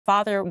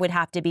father would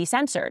have to be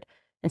censored.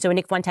 And so when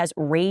Nick Fuentes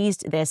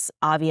raised this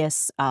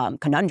obvious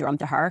conundrum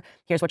to her,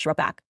 here's what she wrote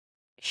back.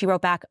 She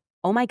wrote back,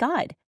 "Oh my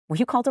God, were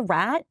you called a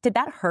rat? Did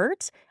that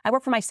hurt? I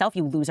work for myself,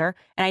 you loser.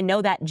 And I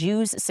know that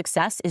Jews'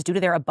 success is due to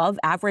their above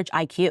average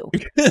IQ."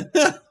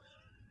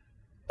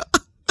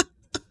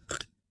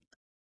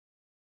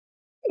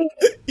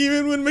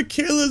 Even when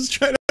Michaela's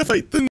trying to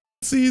fight the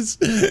Nazis,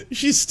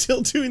 she's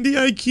still doing the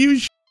IQ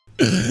shit.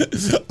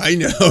 I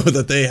know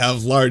that they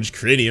have large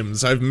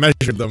craniums. I've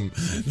measured them.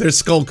 Their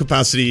skull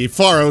capacity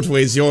far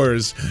outweighs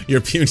yours.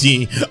 Your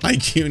puny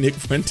IQ, Nick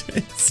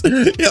Fuentes.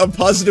 Yeah,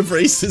 positive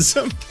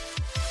racism.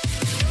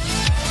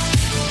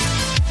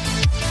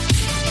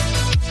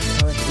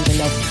 Even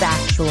though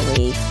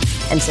factually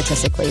and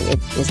statistically it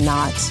is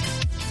not.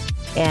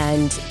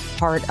 And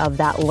part of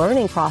that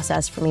learning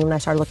process for me when I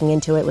started looking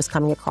into it was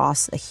coming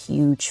across a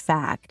huge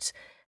fact.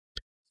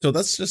 So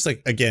that's just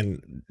like,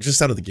 again,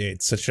 just out of the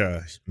gate, such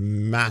a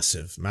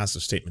massive,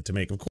 massive statement to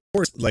make. Of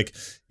course, like,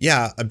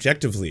 yeah,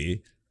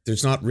 objectively,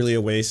 there's not really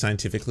a way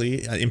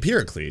scientifically,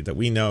 empirically, that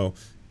we know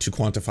to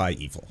quantify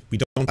evil. We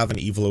don't have an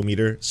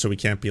evil-o-meter, so we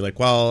can't be like,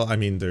 well, I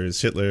mean,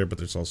 there's Hitler, but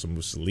there's also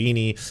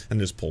Mussolini, and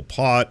there's Pol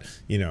Pot,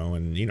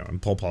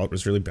 and Pol Pot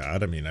was really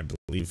bad. I mean, I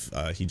believe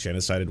he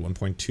genocided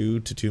 1.2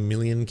 to 2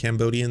 million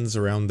Cambodians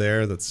around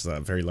there. That's a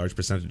very large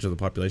percentage of the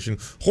population.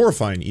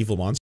 Horrifying evil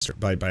monster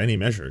by any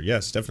measure.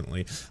 Yes,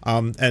 definitely.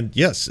 And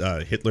yes,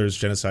 Hitler's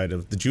genocide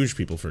of the Jewish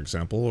people, for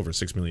example, over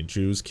 6 million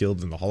Jews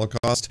killed in the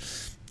Holocaust.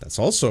 That's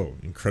also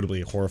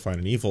incredibly horrifying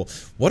and evil.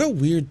 What a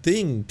weird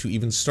thing to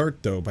even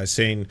start, though, by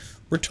saying,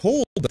 we're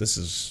told that this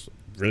is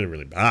really,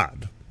 really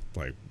bad.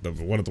 Like,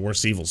 one of the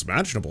worst evils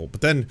imaginable.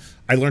 But then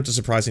I learned a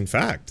surprising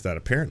fact that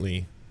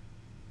apparently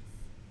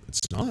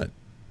it's not.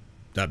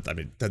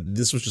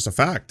 This was just a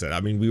fact.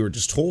 I mean, we were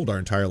just told our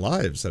entire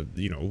lives that,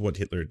 what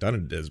Hitler had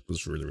done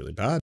was really, really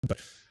bad. But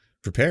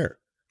prepare.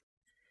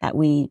 That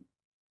we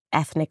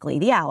ethnically,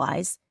 the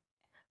Allies,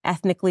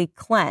 ethnically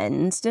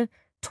cleansed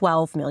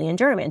 12 million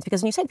Germans.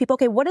 Because when you say to people,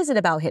 okay, what is it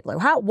about Hitler?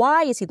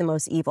 Why is he the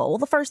most evil? Well,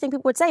 the first thing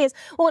people would say is,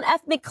 well, an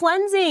ethnic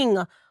cleansing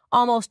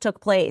almost took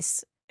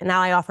place. And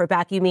now I offer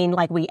back, you mean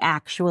like we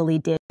actually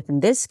did? In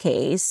this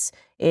case,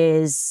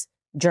 is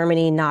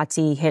Germany,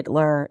 Nazi,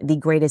 Hitler, the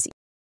greatest?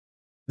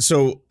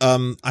 So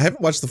I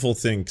haven't watched the full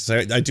thing because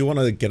I do want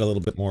to get a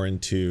little bit more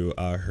into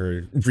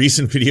her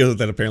recent video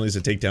that apparently is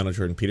a takedown of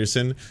Jordan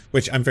Peterson,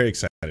 which I'm very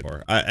excited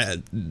for.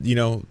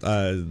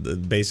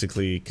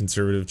 Basically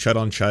conservative chud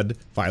on chud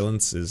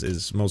violence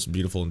is most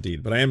beautiful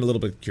indeed. But I am a little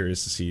bit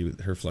curious to see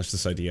her flesh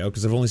this idea out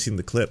because I've only seen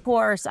the clip. Of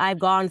course, I've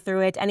gone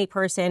through it. Any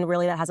person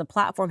really that has a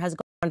platform has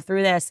gone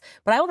through this.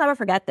 But I will never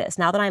forget this.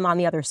 Now that I'm on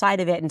the other side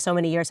of it and so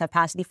many years have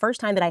passed, the first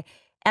time that I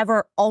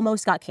ever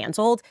almost got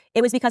canceled,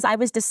 it was because I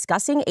was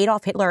discussing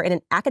Adolf Hitler in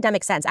an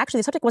academic sense. Actually,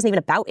 the subject wasn't even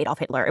about Adolf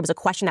Hitler. It was a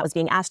question that was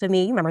being asked of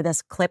me. You remember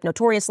this clip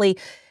notoriously.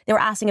 They were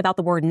asking about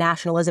the word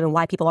nationalism and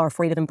why people are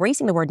afraid of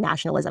embracing the word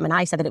nationalism. And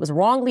I said that it was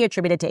wrongly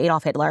attributed to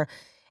Adolf Hitler.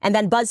 And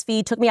then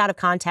BuzzFeed took me out of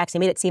context. They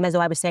made it seem as though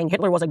I was saying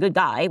Hitler was a good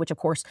guy, which of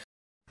course.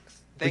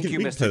 Thank you,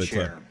 Mr.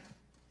 Chair.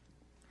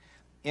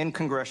 In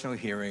congressional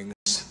hearings,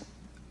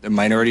 the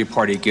minority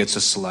party gets to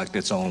select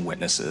its own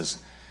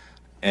witnesses.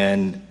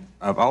 And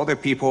of all the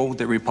people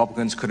that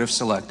Republicans could have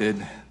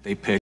selected, they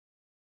picked.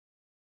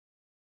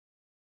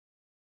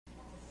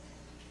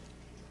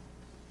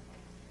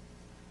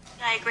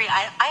 I agree.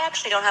 I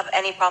actually don't have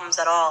any problems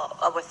at all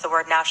with the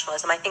word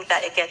nationalism. I think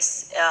that it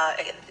gets,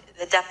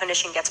 the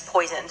definition gets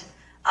poisoned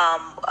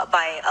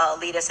by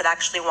elitists that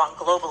actually want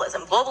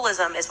globalism.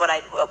 Globalism is what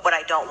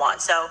I don't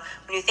want. So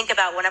when you think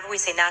about, whenever we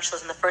say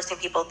nationalism, the first thing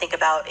people think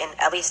about,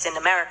 at least in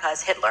America,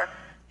 is Hitler.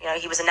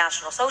 He was a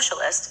National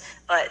Socialist,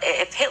 but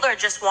if Hitler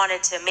just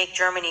wanted to make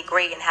Germany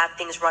great and have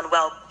things run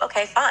well,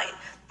 okay, fine.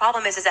 The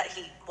problem is that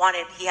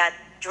he had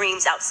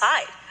dreams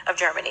outside of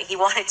Germany. He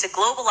wanted to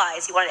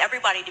globalize. He wanted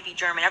everybody to be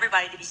German,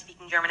 everybody to be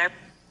speaking German.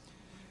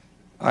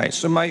 All right,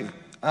 so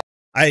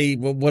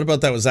well, what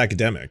about that was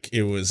academic?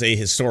 It was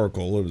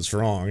ahistorical, it was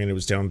wrong, and it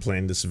was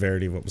downplaying the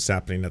severity of what was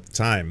happening at the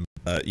time.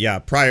 Yeah,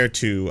 prior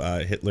to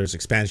Hitler's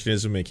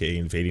expansionism, aka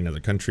invading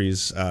other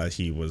countries,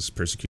 he was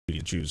persecuting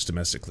Jews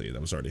domestically. That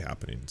was already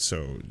happening.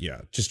 So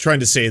yeah, just trying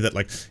to say that,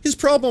 like, his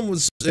problem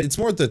was, it's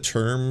more the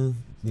term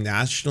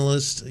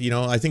nationalist,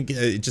 I think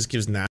it just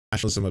gives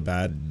nationalism a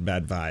bad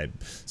vibe.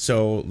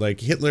 So like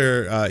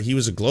Hitler, he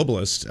was a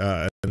globalist,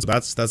 and so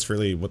that's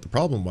really what the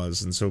problem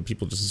was. And so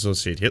people just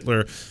associate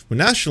Hitler with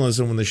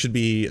nationalism when they should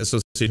be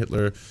associating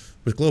Hitler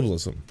with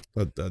globalism.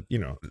 But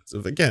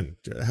again,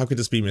 how could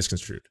this be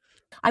misconstrued?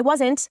 I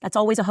wasn't. That's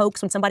always a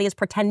hoax when somebody is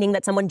pretending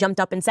that someone jumped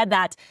up and said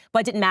that,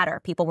 but it didn't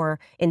matter. People were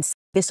in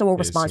visceral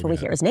response when we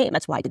hear his name.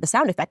 That's why I did the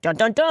sound effect, dun,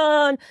 dun,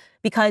 dun,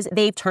 because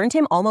they've turned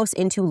him almost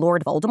into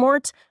Lord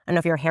Voldemort. I don't know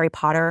if you're a Harry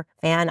Potter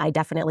fan. I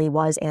definitely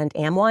was and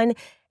am one.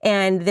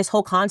 And this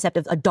whole concept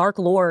of a dark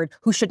lord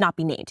who should not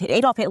be named.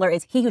 Adolf Hitler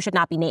is he who should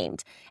not be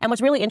named. And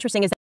what's really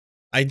interesting is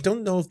that I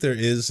don't know if there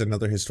is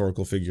another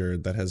historical figure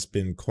that has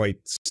been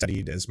quite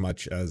studied as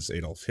much as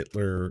Adolf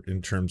Hitler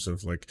in terms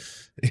of like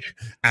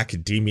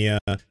academia,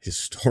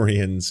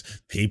 historians,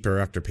 paper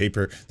after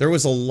paper. There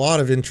was a lot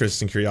of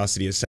interest and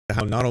curiosity as to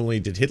how not only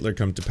did Hitler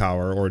come to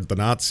power, or the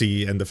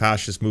Nazi and the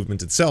fascist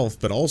movement itself,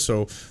 but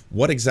also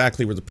what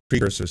exactly were the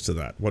precursors to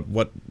that?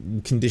 What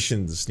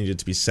conditions needed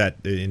to be set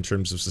in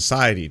terms of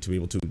society to be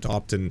able to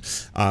adopt and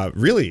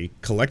really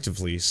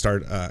collectively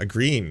start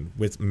agreeing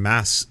with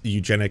mass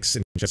eugenics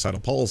and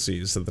genocidal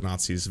policies that the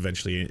Nazis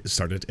eventually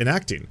started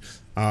enacting.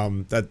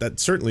 That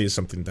certainly is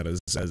something that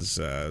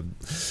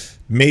has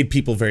made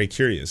people very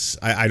curious.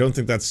 I don't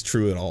think that's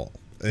true at all.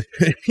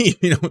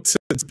 You know,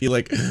 to be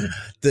like,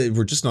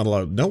 we're just not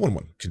allowed. No one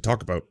can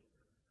talk about,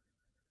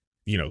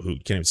 you know, who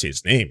can't even say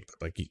his name.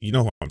 Like, you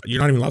know,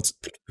 you're not even allowed to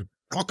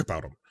talk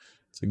about him.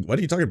 It's like, what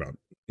are you talking about?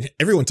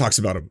 Everyone talks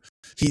about him.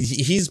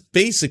 He's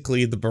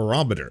basically the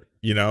barometer,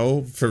 you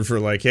know,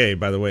 for like, hey,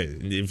 by the way,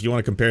 if you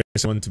want to compare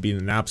someone to being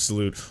an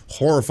absolute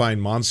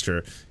horrifying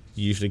monster,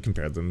 you usually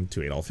compare them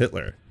to Adolf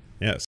Hitler.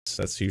 Yes,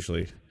 that's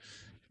usually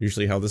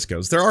how this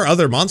goes. There are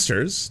other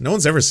monsters. No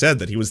one's ever said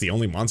that he was the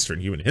only monster in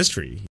human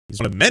history. He's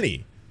one of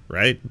many,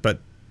 right? But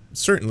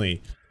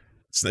certainly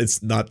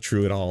it's not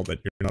true at all that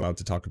you're not allowed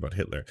to talk about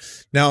Hitler.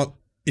 Now,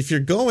 if you're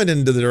going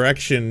into the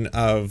direction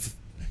of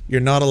you're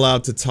not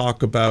allowed to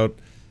talk about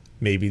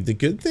maybe the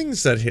good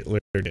things that Hitler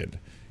did,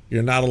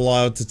 you're not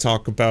allowed to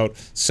talk about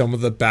some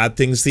of the bad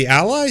things the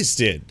Allies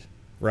did,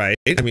 right?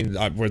 I mean,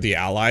 were the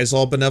Allies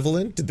all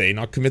benevolent? Did they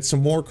not commit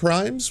some war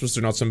crimes? Was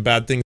there not some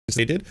bad things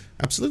they did?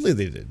 Absolutely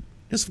they did.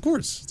 Yes, of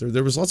course.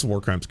 There was lots of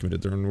war crimes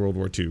committed during World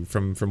War II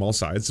from all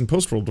sides, and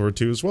post-World War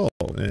II as well.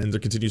 And there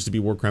continues to be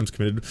war crimes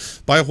committed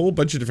by a whole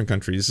bunch of different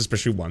countries,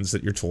 especially ones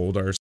that you're told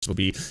are supposed to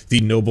be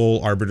the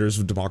noble arbiters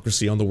of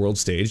democracy on the world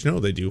stage. No,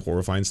 they do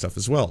horrifying stuff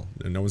as well.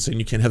 And no one's saying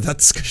you can't have that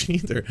discussion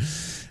either.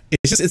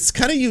 It's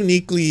kind of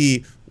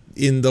uniquely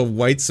in the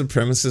white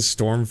supremacist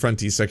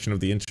stormfronty section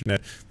of the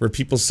internet where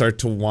people start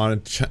to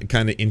want to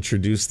kind of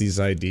introduce these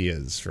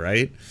ideas,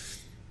 right?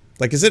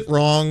 Like, is it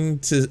wrong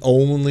to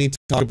only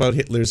talk about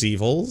Hitler's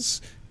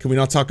evils? Can we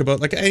not talk about,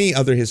 like, any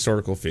other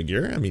historical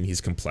figure? I mean, he's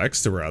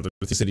complex. There were other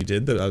things that he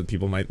did that other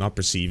people might not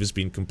perceive as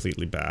being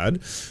completely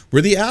bad.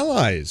 Were the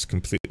Allies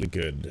completely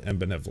good and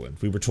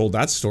benevolent? We were told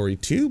that story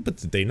too, but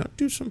did they not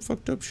do some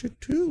fucked up shit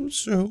too?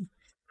 So,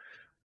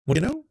 what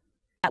do you know?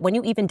 When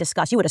you even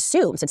discuss, you would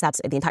assume, since that's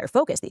the entire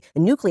focus, the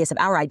nucleus of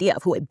our idea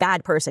of who a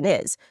bad person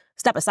is,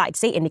 step aside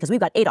Satan because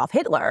we've got Adolf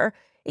Hitler.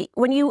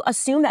 When you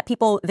assume that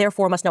people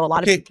therefore must know a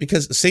lot of... Okay,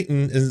 because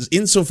Satan is,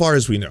 insofar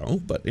as we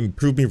know, but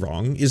prove me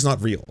wrong, is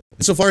not real.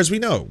 Insofar as we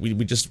know, we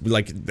just,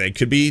 like, it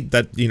could be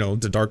that, you know,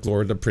 the Dark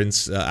Lord, the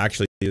Prince,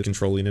 actually is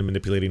controlling and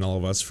manipulating all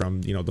of us from,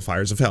 you know, the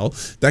fires of hell.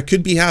 That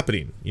could be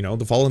happening. You know,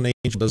 the fallen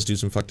angel does do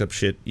some fucked up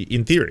shit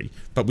in theory,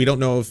 but we don't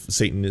know if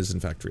Satan is in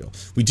fact real.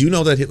 We do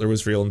know that Hitler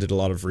was real and did a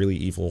lot of really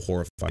evil,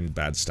 horrifying,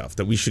 bad stuff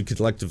that we should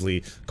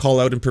collectively call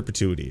out in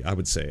perpetuity, I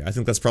would say. I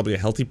think that's probably a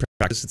healthy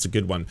practice. It's a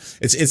good one.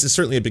 It's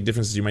certainly a big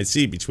difference, as you might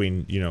see,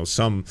 between, you know,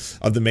 some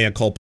of the mea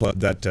culpa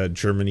that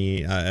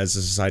Germany as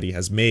a society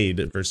has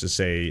made versus,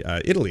 say,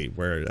 Italy,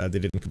 where they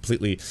didn't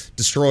completely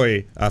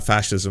destroy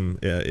fascism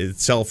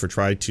itself or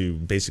try to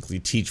basically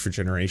teach for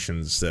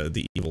generations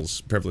the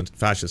evils prevalent in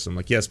fascism.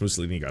 Like, yes,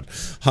 Mussolini got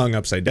hung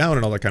upside down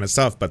and all that kind of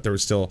stuff, but there were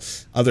still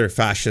other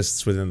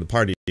fascists within the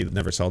party that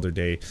never saw their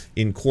day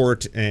in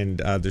court, and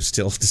there's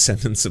still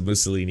descendants of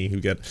Mussolini who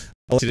get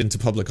elected into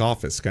public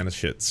office, kind of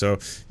shit. So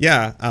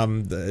yeah,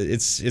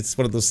 it's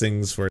one of those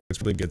things where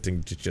it's really a good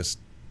thing to just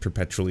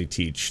perpetually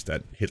teach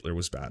that Hitler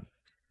was bad.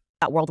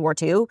 World War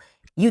II,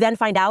 you then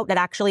find out that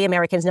actually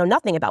Americans know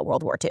nothing about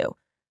World War II.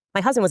 My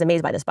husband was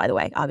amazed by this, by the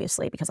way,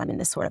 obviously, because I'm in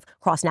this sort of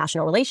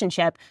cross-national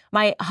relationship.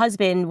 My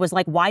husband was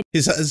like, why?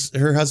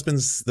 Her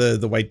husband's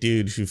the white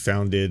dude who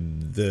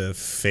founded the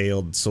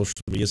failed social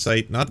media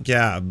site, not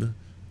Gab,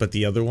 but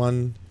the other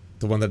one,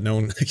 the one that no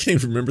one, I can't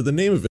even remember the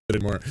name of it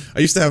anymore. I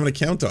used to have an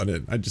account on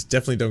it. I just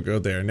definitely don't go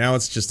there. Now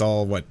it's just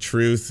all, what,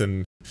 Truth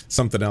and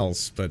something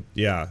else. But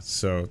yeah,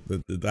 so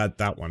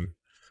that one.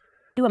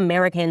 Do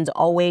Americans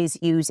always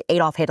use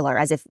Adolf Hitler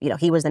as if, you know,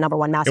 he was the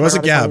 #1 mass murderer? It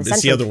wasn't Gab,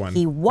 it's the other one.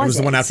 He wasn't. It was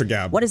the one after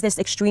Gab. What is this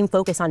extreme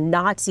focus on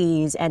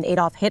Nazis and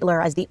Adolf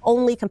Hitler as the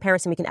only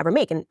comparison we can ever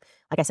make? And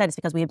like I said, it's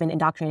because we have been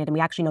indoctrinated and we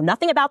actually know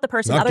nothing about the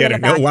person other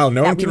than the fact wow,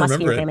 no that one we can must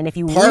remember fear it. him. And if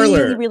you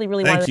Parler.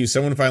 really Thank want you,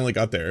 someone finally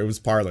got there. It was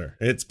Parler.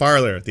 It's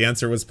Parler. The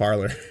answer was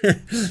Parler.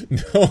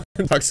 No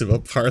one talks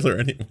about Parler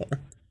anymore.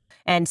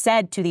 And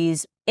said to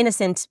these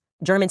innocent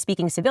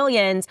German-speaking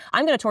civilians,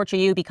 I'm going to torture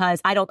you because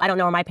I don't know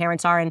where my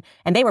parents are, and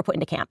they were put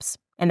into camps.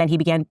 And then he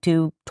began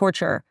to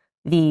torture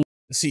the...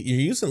 See, you're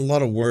using a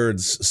lot of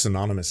words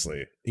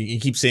synonymously. You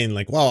keep saying,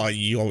 like, well,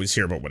 you always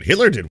hear about what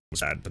Hitler did. was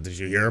bad, but did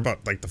you hear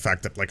about like the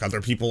fact that like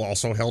other people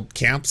also held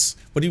camps?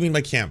 What do you mean by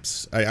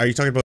camps? Are you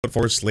talking about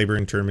forced labor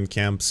internment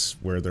camps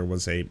where there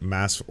was a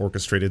mass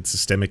orchestrated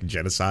systemic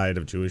genocide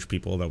of Jewish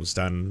people that was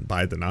done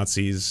by the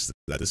Nazis?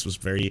 That this was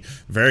very,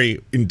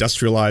 very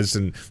industrialized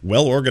and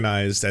well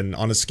organized, and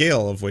on a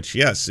scale of which,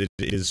 yes, it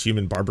is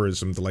human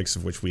barbarism, the likes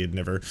of which we had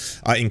never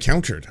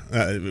encountered.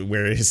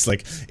 Where it's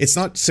like, it's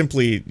not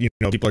simply, you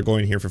know, people are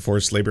going here for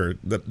forced labor,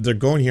 they're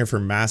going here for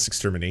mass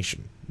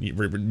extermination.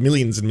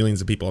 Millions and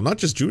millions of people, not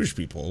just Jewish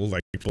people,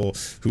 like people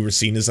who were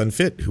seen as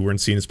unfit, who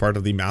weren't seen as part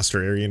of the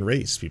master Aryan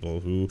race,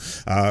 people who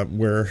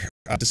were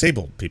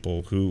disabled,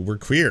 people who were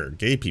queer,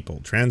 gay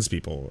people, trans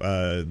people,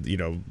 you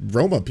know,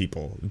 Roma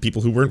people,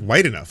 people who weren't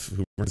white enough,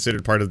 who were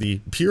considered part of the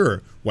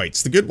pure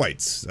whites, the good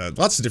whites,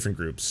 lots of different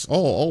groups,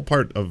 all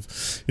part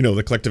of, you know,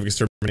 the collective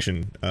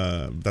extermination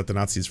that the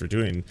Nazis were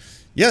doing.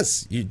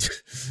 Yes,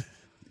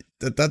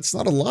 that's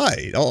not a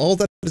lie. All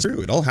that is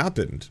true. It all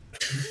happened.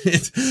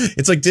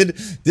 It's like, did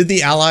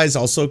the Allies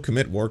also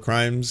commit war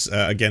crimes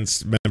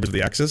against members of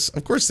the Axis?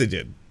 Of course they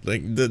did.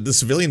 Like the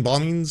civilian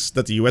bombings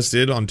that the U.S.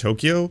 did on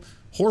Tokyo,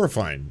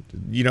 horrifying.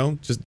 You know,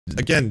 just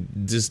again,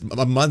 just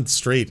a month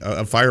straight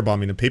of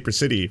firebombing in Paper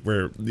City,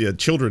 where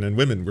children and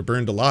women were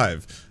burned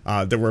alive.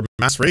 There were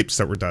mass rapes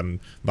that were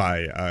done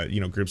by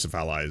you know, groups of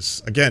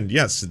allies. Again,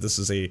 yes, this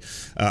is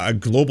a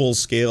global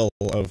scale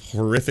of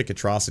horrific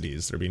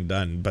atrocities that are being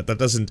done, but that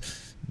doesn't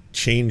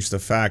change the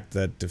fact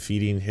that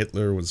defeating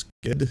Hitler was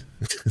good.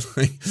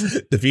 Like,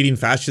 defeating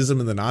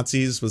fascism and the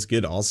Nazis was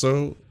good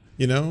also,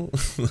 you know.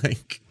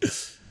 Like,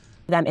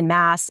 them in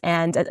mass,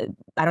 and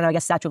I don't know, I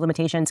guess statute of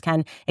limitations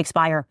can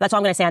expire. That's all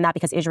I'm going to say on that,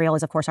 because Israel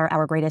is, of course,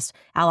 our greatest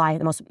ally,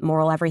 the most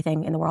moral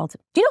everything in the world.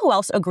 Do you know who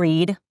else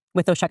agreed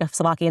with those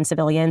Czechoslovakian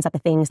civilians that the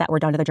things that were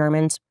done to the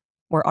Germans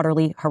were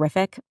utterly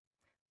horrific?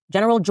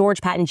 General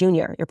George Patton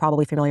Jr., you're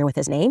probably familiar with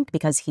his name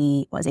because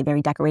he was a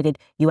very decorated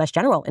U.S.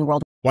 general in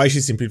World War. Why is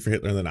she sympathy for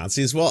Hitler and the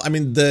Nazis? Well, I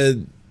mean,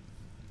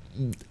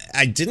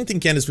 I didn't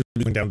think Candance would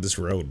be going down this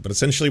road, but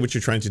essentially what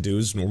you're trying to do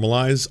is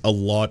normalize a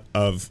lot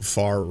of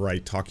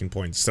far-right talking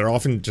points. They're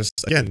often just,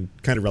 again,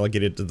 kind of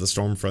relegated to the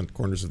stormfront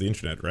corners of the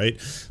internet, right?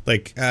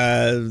 Like,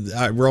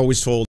 we're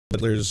always told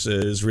Hitler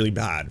is really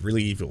bad,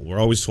 really evil. We're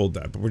always told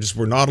that, but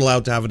we're not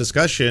allowed to have a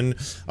discussion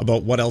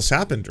about what else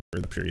happened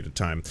during the period of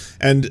time.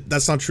 And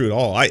that's not true at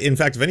all. In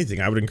fact, if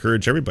anything, I would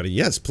encourage everybody,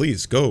 yes,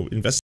 please go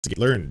investigate,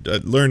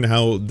 learn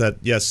how that,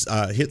 yes,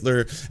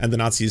 Hitler and the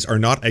Nazis are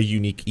not a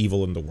unique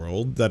evil in the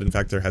world, that in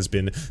fact there has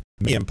been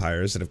many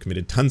empires that have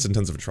committed tons and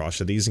tons of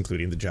atrocities,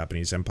 including the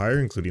Japanese Empire,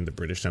 including the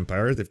British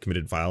Empire. They've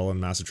committed vile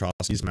and mass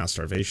atrocities, mass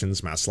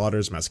starvations, mass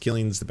slaughters, mass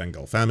killings, the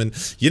Bengal famine.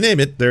 You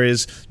name it, there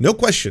is no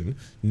question,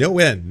 no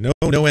end,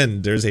 no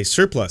end. There's a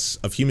surplus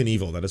of human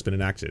evil that has been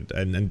enacted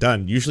and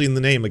done, usually in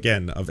the name,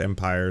 again, of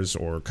empires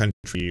or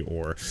country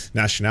or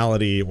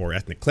nationality or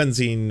ethnic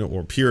cleansing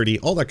or purity,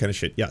 all that kind of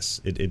shit. Yes,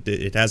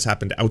 it has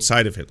happened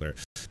outside of Hitler.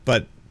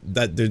 But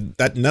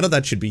that none of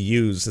that should be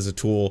used as a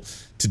tool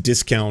to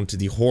discount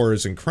the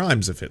horrors and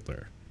crimes of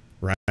Hitler,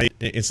 right?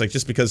 It's like,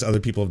 just because other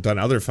people have done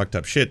other fucked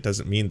up shit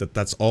doesn't mean that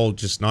that's all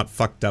just not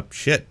fucked up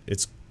shit.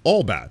 It's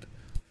all bad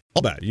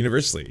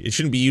universally. It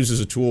shouldn't be used as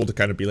a tool to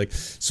kind of be like,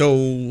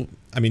 so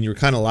I mean, you were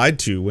kind of lied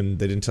to when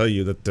they didn't tell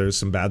you that there's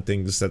some bad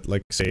things that,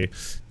 like, say,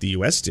 the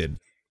US did.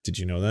 Did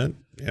you know that?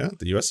 Yeah,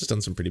 the US has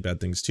done some pretty bad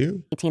things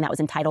too. That was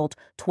entitled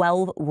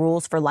 12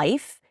 Rules for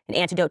Life, an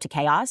Antidote to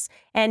Chaos.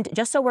 And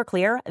just so we're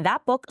clear,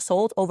 that book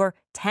sold over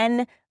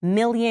 10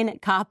 million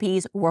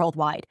copies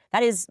worldwide.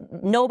 That is,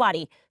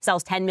 nobody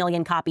sells 10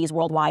 million copies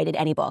worldwide in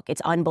any book.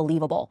 It's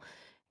unbelievable.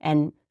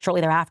 And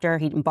shortly thereafter,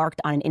 he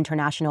embarked on an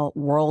international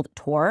world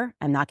tour.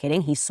 I'm not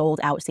kidding. He sold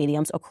out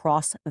stadiums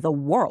across the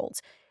world.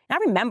 And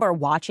I remember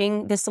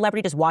watching this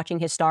celebrity, just watching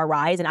his star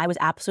rise, and I was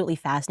absolutely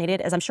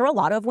fascinated, as I'm sure a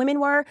lot of women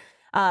were,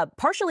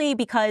 partially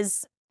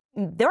because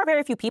there are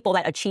very few people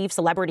that achieve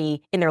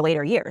celebrity in their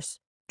later years.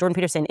 Jordan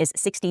Peterson is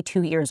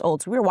 62 years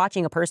old. So we were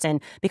watching a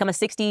person become a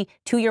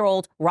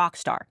 62-year-old rock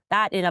star.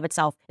 That in and of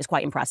itself is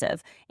quite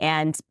impressive.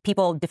 And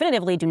people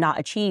definitively do not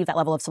achieve that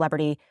level of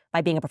celebrity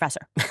by being a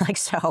professor.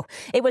 So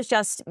it was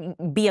just,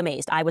 be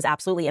amazed. I was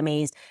absolutely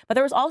amazed. But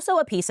there was also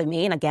a piece of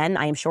me, and again,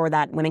 I am sure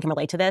that women can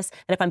relate to this,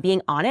 that if I'm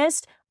being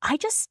honest, I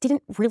just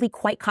didn't really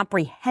quite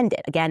comprehend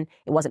it. Again,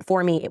 it wasn't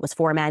for me, it was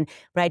for men,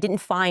 but I didn't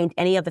find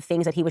any of the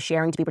things that he was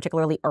sharing to be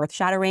particularly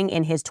earth-shattering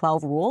in his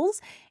 12 rules.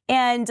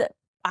 And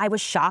I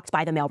was shocked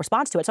by the male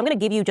response to it. So I'm going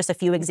to give you just a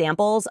few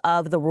examples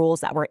of the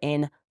rules that were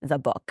in the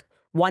book.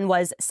 One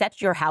was,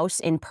 set your house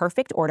in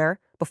perfect order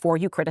before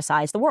you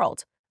criticize the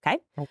world. Okay.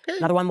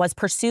 Another one was,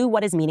 pursue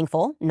what is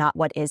meaningful, not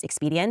what is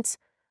expedient.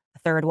 The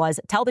third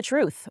was, tell the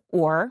truth,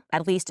 or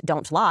at least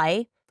don't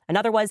lie.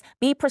 Another was,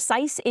 be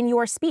precise in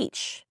your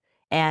speech.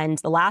 And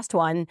the last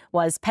one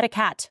was, pet a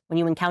cat when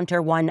you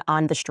encounter one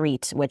on the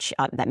street, which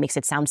that makes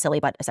it sound silly,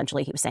 but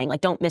essentially he was saying,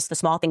 like, don't miss the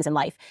small things in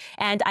life.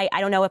 And I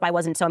don't know if I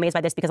wasn't so amazed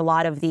by this, because a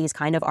lot of these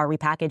kind of are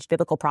repackaged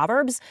biblical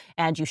proverbs,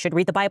 and you should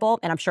read the Bible,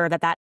 and I'm sure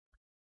that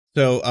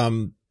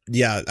So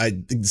Yeah,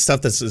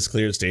 stuff that's as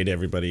clear as day to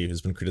everybody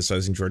who's been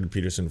criticizing Jordan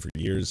Peterson for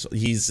years.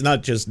 He's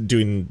not just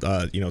doing,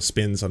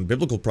 spins on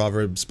biblical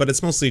proverbs, but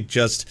it's mostly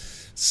just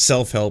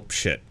self-help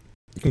shit.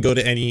 You can go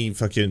to any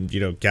fucking,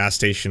 gas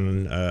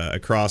station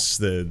across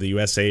the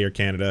USA or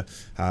Canada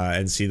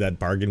and see that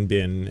bargain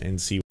bin and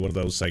see one of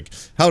those, like,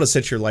 how to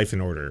set your life in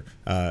order.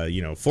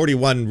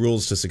 41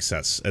 rules to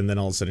success. And then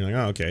all of a sudden you're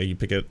like, oh, okay, you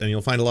pick it and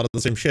you'll find a lot of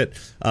the same shit.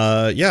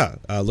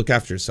 Look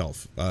after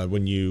yourself.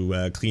 When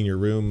you clean your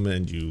room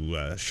and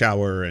you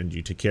shower and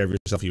you take care of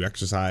yourself, you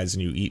exercise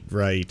and you eat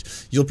right,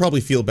 you'll probably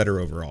feel better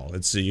overall.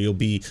 You'll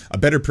be a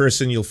better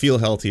person, you'll feel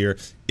healthier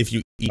if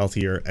you eat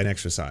healthier and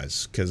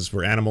exercise, because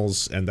we're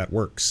animals and that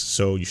works.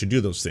 So you should do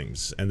those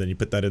things. And then you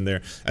put that in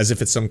there as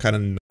if it's some kind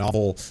of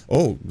novel.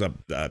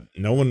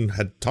 No one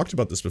had talked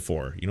about this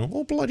before.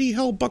 Oh, bloody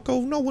hell, bucko,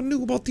 no one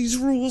knew about these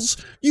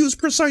rules. Use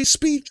precise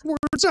speech, word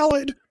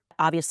salad.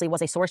 Obviously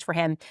was a source for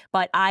him,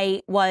 but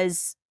I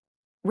was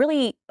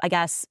really, I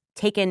guess,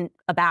 taken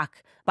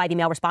aback by the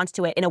male response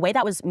to it in a way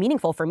that was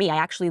meaningful for me. I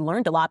actually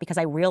learned a lot because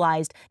I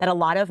realized that a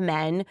lot of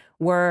men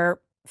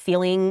were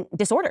feeling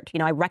disordered.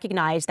 I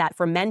recognized that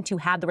for men to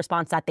have the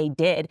response that they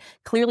did,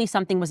 clearly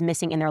something was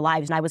missing in their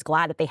lives. And I was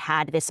glad that they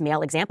had this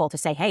male example to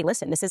say, hey,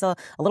 listen, this is a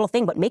little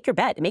thing, but make your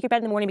bed. Make your bed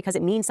in the morning because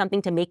it means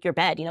something to make your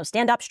bed.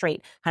 Stand up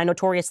straight, kind of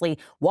notoriously,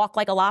 walk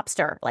like a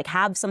lobster, like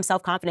have some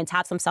self-confidence,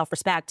 have some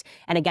self-respect.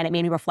 And again, it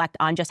made me reflect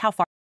on just how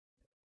far.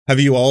 Have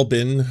you all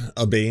been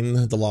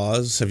obeying the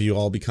laws? Have you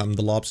all become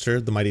the lobster,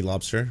 the mighty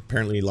lobster?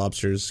 Apparently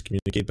lobsters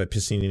communicate by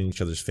pissing in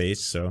each other's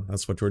face. So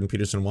that's what Jordan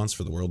Peterson wants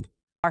for the world.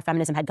 Our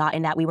feminism had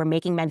gotten, that we were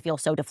making men feel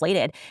so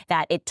deflated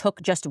that it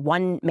took just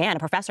one man, a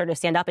professor, to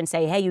stand up and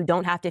say, hey, you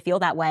don't have to feel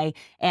that way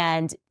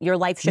and your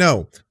life should.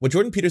 No, what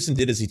Jordan Peterson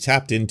did is he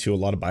tapped into a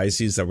lot of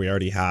biases that we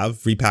already have,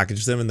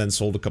 repackaged them, and then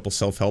sold a couple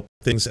self-help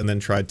things, and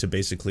then tried to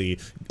basically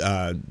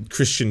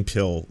Christian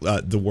pill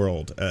the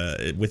world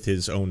with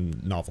his own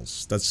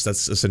novels. That's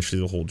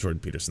essentially the whole Jordan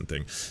Peterson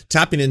thing.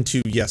 Tapping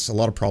into, yes, a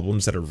lot of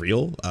problems that are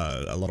real,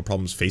 a lot of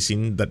problems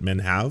facing that men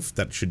have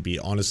that should be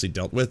honestly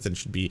dealt with and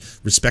should be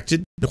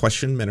respected. No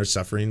question, men are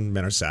suffering,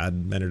 men are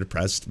sad, men are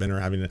depressed, men are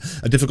having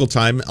a difficult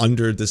time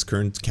under this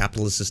current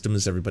capitalist system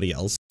as everybody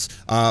else.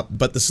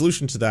 But the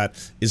solution to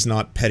that is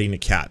not petting a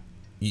cat.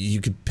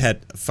 You could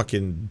pet a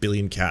fucking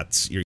billion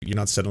cats. You're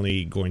not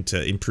suddenly going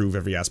to improve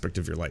every aspect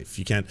of your life.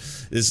 You can't.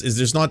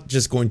 There's not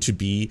just going to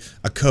be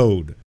a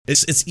code.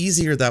 It's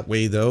easier that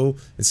way though.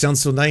 It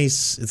sounds so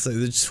nice. It's like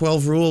there's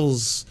 12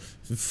 rules.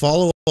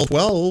 Follow all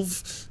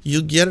 12,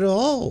 you get it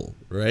all,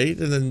 right?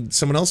 And then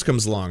someone else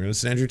comes along and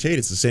it's Andrew Tate.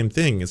 It's the same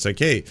thing. It's like,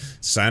 hey,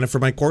 sign up for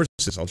my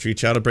courses. I'll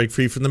teach you how to break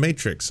free from the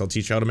matrix. I'll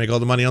teach you how to make all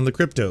the money on the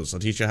cryptos. I'll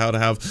teach you how to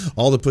have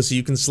all the pussy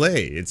you can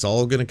slay. It's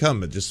all gonna come,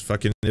 but just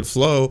fucking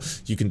flow.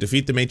 You can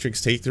defeat the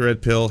matrix, take the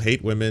red pill,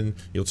 hate women.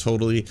 You'll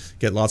totally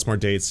get lots more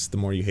dates the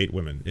more you hate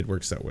women. It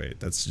works that way.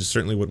 That's just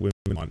certainly what women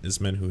want,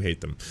 is men who hate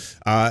them.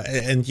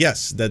 And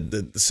yes,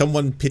 that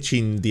someone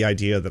pitching the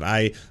idea that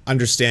I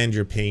understand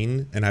your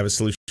pain and I have a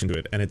solution to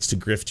it, and it's to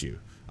grift you.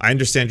 I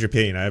understand your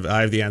pain.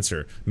 I have the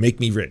answer. Make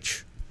me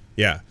rich.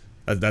 Yeah,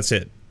 that's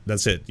it.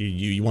 That's it.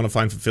 You want to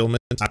find fulfillment,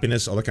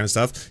 happiness, all that kind of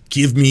stuff?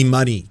 Give me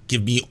money.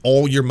 Give me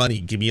all your money.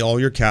 Give me all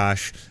your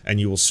cash, and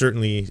you will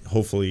certainly,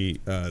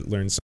 hopefully,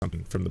 learn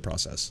something from the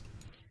process.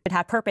 Should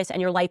have purpose,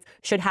 and your life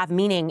should have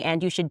meaning,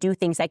 and you should do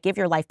things that give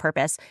your life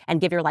purpose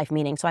and give your life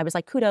meaning. So I was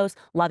like, kudos,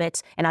 love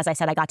it. And as I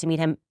said, I got to meet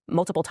him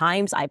multiple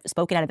times. I've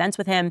spoken at events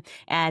with him,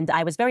 and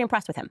I was very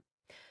impressed with him.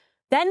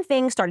 Then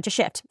things started to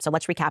shift. So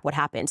let's recap what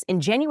happened.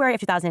 In January of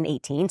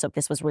 2018, so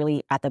this was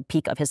really at the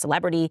peak of his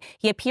celebrity,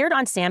 he appeared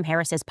on Sam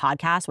Harris's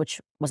podcast,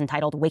 which was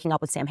entitled Waking Up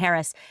with Sam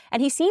Harris.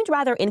 And he seemed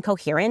rather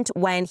incoherent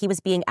when he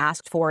was being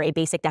asked for a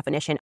basic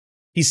definition.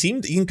 He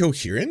seemed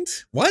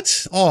incoherent?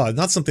 What? Oh,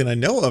 not something I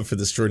know of for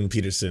this Jordan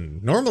Peterson.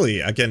 Normally,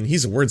 again,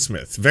 he's a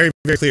wordsmith. Very,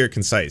 very clear,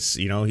 concise.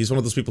 He's one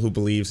of those people who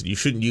believes that you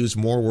shouldn't use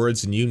more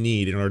words than you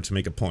need in order to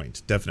make a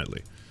point.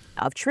 Definitely.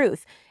 Of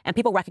truth. And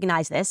people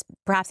recognize this.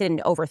 Perhaps they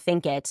didn't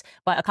overthink it.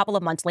 But a couple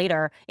of months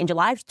later, in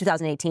July of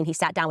 2018, he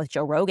sat down with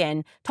Joe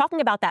Rogan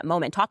talking about that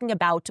moment, talking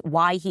about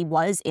why he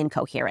was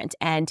incoherent.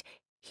 And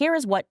here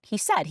is what he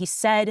said. He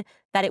said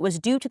that it was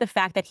due to the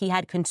fact that he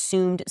had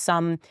consumed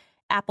some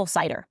apple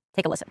cider.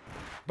 Take a listen.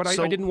 But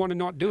I didn't want to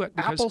not do it.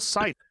 Apple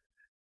cider.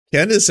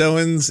 Candance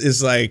Owens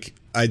is like,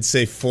 I'd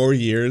say 4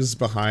 years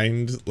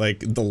behind like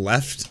the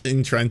left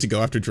in trying to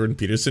go after Jordan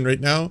Peterson right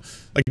now.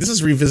 Like this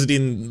is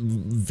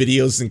revisiting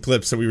videos and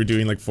clips that we were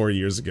doing like 4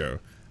 years ago.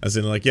 As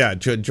in like, yeah,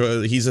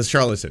 he's a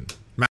charlatan.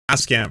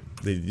 Mass scam.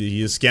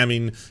 He is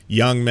scamming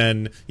young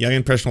men, young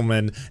impressionable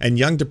men, and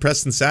young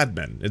depressed and sad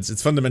men.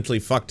 It's fundamentally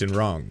fucked and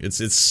wrong. It's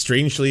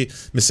strangely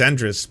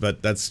misandrous,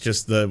 but that's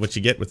just what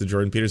you get with the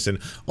Jordan Peterson.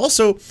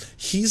 Also,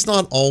 he's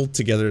not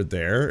altogether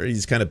there.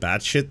 He's kind of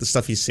batshit. The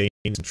stuff he's saying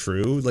isn't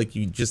true. Like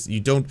you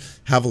don't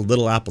have a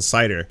little apple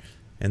cider,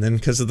 and then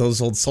because of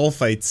those old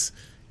sulfites,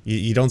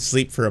 you don't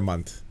sleep for a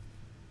month.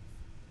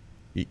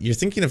 You're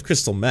thinking of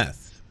crystal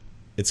meth.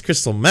 It's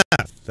crystal meth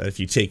that if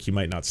you take, you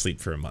might not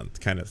sleep for a month,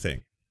 kind of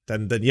thing.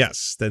 then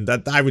yes, then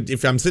that I would,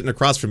 if I'm sitting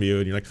across from you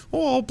and you're like,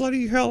 oh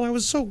bloody hell, I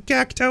was so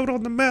gacked out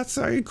on the meth,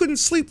 I couldn't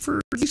sleep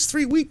for at least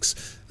 3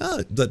 weeks.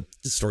 The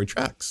story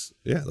tracks.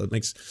 Yeah, that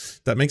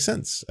makes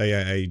sense.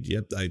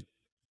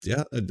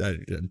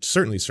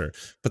 Certainly, sir.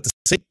 But the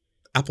same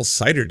apple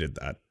cider did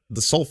that.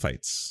 The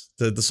sulfites,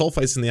 the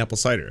sulfites in the apple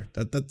cider.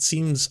 That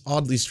seems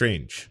oddly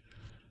strange.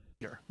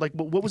 Like,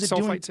 what was it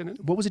doing? In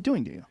it. What was it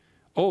doing to you?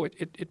 Oh,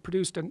 it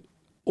produced an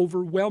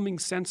overwhelming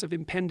sense of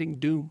impending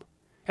doom.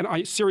 And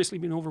I seriously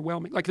mean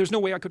overwhelming. Like, there's no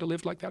way I could have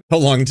lived like that. How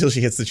long until she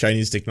hits the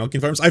Chinese dick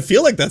milking farms? I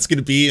feel like that's going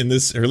to be in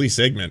this early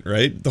segment,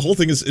 right? The whole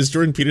thing is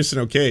Jordan Peterson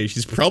okay?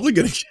 She's probably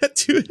going to get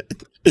to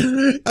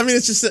it. I mean,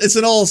 it's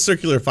an all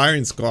circular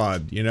firing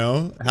squad, you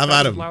know? Have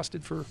at him.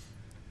 Lasted for...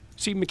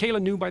 See, Michaela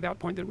knew by that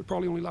point that it would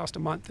probably only last a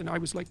month, and I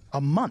was like...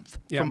 A month?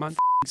 Yeah, from a month.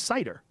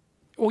 Cider?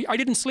 Oh, I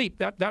didn't sleep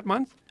that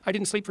month. I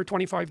didn't sleep for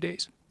 25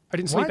 days. I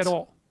didn't sleep at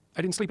all.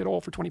 I didn't sleep at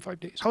all for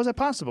 25 days. How is that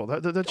possible?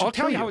 I'll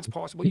tell you how it's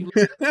possible.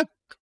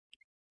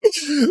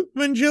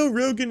 When Joe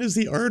Rogan is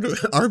the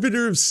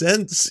arbiter of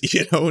sense,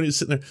 you know, and he's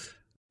sitting there,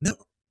 no,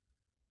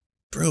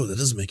 bro, that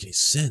doesn't make any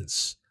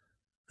sense.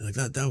 Like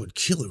that would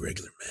kill a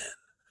regular man.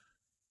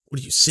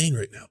 What are you saying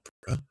right now,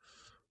 bro?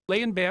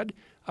 Lay in bed,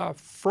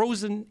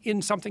 frozen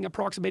in something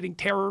approximating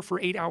terror for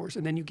 8 hours,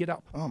 and then you get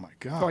up. Oh my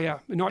God. Oh yeah,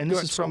 not and good.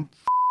 This is from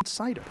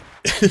cider.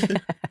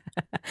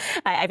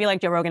 I feel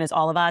like Joe Rogan is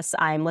all of us.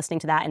 I'm listening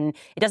to that, and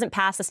it doesn't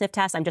pass the sniff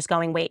test. I'm just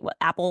going, wait, what,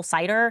 apple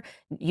cider?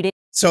 You didn't.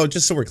 So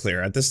just so we're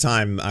clear, at this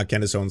time,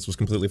 Candance Owens was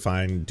completely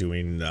fine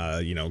doing,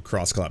 you know,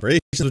 cross collaborations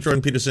with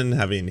Jordan Peterson,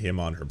 having him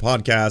on her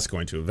podcast,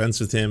 going to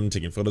events with him,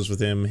 taking photos with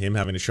him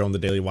having a show on the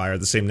Daily Wire,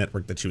 the same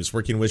network that she was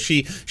working with.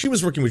 She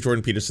was working with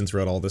Jordan Peterson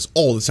throughout all this,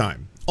 all the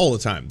time.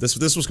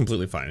 This was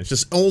completely fine. It's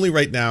just only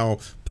right now,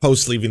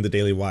 post leaving the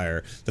Daily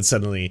Wire, that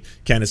suddenly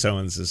Candance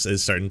Owens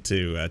is starting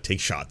to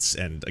take shots,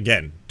 and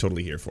again,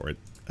 totally here for it.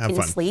 Have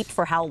fun. Sleep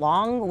for how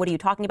long? What are you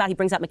talking about? He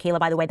brings up Michaela,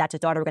 by the way. That's his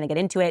daughter. We're going to get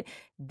into it.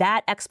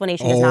 That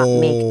explanation does not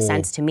make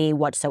sense to me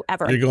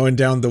whatsoever. You're going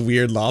down the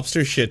weird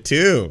lobster shit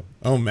too.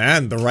 Oh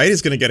man, the right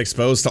is going to get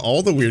exposed to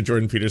all the weird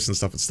Jordan Peterson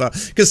stuff and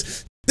stuff.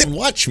 Because they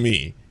watch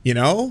me, you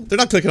know? They're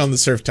not clicking on the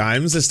Serf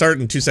Times. They start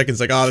in 2 seconds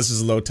like, oh, this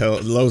is a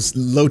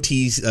low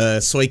T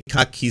soy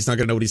cuck. He's not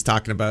going to know what he's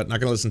talking about.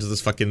 Not going to listen to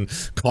this fucking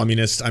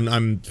communist.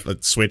 I'm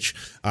switch.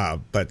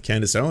 But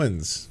Candance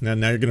Owens, now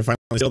you're going to finally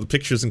see all the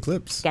pictures and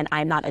clips. Again,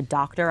 I'm not a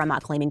doctor. I'm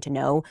not claiming to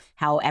know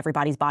how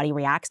everybody's body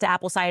reacts to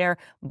apple cider,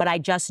 but I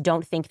just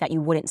don't think that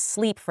you wouldn't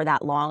sleep for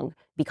that long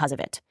because of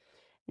it.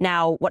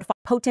 Now, what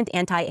potent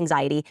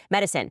anti-anxiety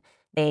medicine?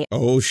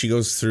 She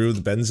goes through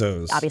the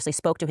benzos. Obviously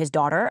spoke to his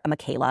daughter,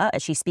 Michaela,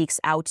 as she speaks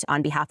out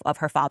on behalf of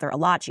her father a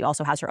lot. She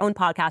also has her own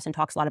podcast and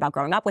talks a lot about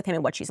growing up with him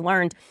and what she's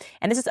learned.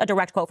 And this is a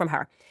direct quote from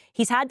her.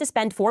 He's had to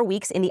spend 4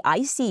 weeks in the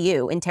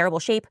ICU in terrible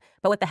shape,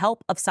 but with the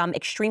help of some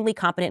extremely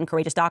competent and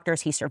courageous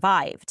doctors, he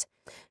survived.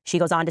 She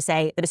goes on to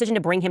say, the decision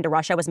to bring him to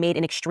Russia was made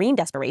in extreme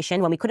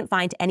desperation when we couldn't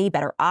find any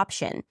better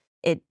option.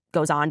 It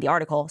goes on, the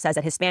article says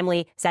that his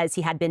family says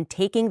he had been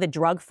taking the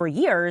drug for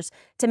years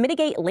to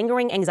mitigate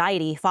lingering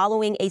anxiety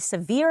following a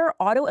severe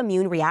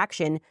autoimmune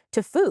reaction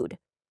to food.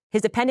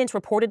 His dependence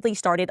reportedly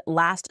started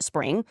last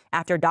spring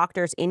after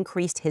doctors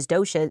increased his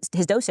dosage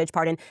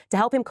to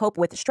help him cope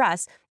with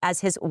stress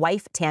as his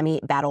wife, Tammy,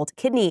 battled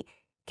kidney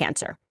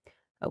cancer.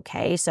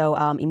 Okay, so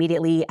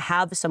immediately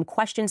have some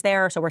questions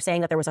there. So we're saying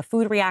that there was a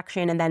food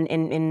reaction, and then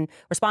in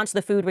response to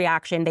the food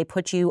reaction, they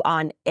put you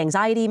on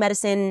anxiety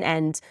medicine,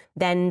 and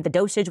then the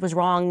dosage was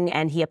wrong,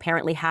 and he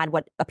apparently had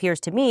what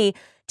appears to me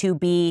to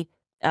be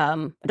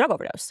a drug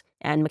overdose.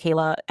 And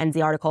Michaela ends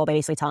the article by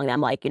basically telling them,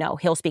 like, you know,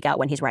 he'll speak out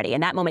when he's ready.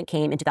 And that moment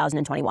came in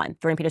 2021.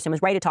 Jordan Peterson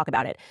was ready to talk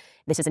about it.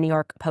 This is a New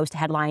York Post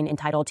headline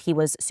entitled, "He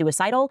was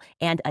suicidal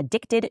and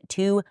addicted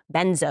to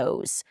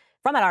benzos."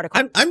 From that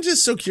article. I'm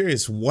just so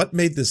curious, what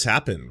made this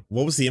happen?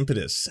 What was the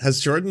impetus? Has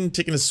Jordan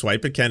taken a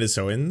swipe at Candance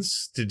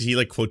Owens? Did he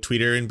like quote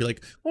tweet her and be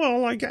like,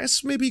 well, I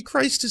guess maybe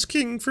Christ is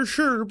king for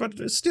sure,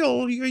 but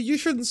still, you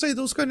shouldn't say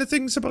those kind of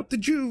things about the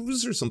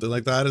Jews or something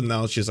like that. And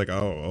now she's like,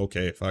 oh,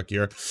 okay, fuck,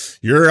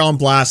 you're on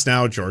blast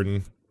now,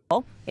 Jordan.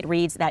 It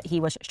reads that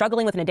he was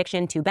struggling with an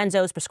addiction to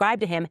benzos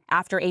prescribed to him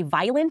after a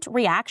violent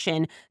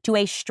reaction to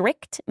a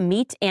strict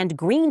meat and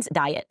greens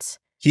diet.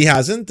 He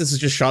hasn't. This is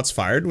just shots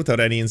fired without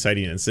any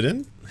inciting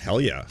incident. Hell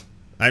yeah.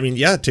 I mean,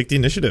 yeah, take the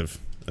initiative.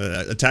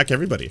 Attack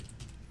everybody.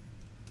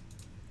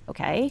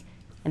 Okay.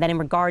 And then in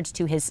regards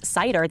to his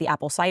cider, the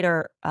apple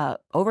cider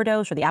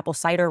overdose or the apple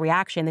cider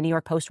reaction, the New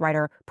York Post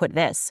writer put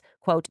this,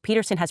 quote,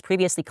 Peterson has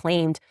previously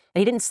claimed that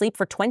he didn't sleep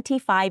for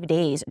 25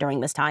 days during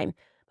this time,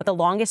 but the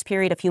longest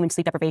period of human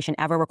sleep deprivation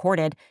ever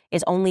recorded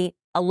is only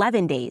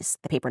 11 days,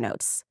 the paper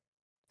notes.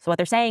 So what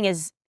they're saying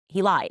is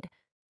he lied.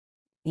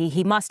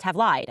 He must have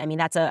lied. I mean,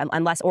 that's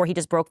unless, or he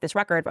just broke this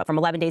record from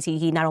 11 days.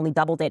 He not only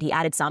doubled it, he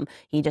added some.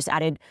 He just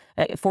added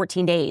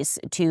 14 days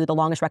to the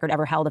longest record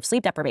ever held of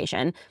sleep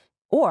deprivation.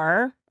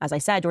 Or, as I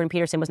said, Jordan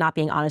Peterson was not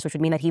being honest, which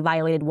would mean that he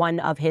violated one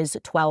of his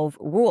 12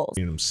 rules.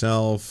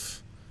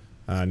 Himself,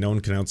 no one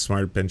can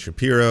outsmart Ben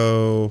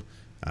Shapiro.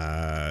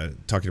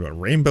 talking about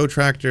rainbow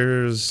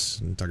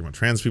tractors, talking about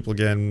trans people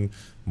again,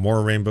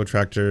 more rainbow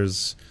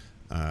tractors,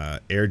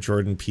 Air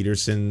Jordan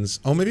Petersons.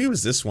 Oh, maybe it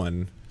was this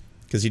one,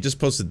 because he just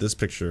posted this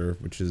picture,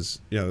 which is,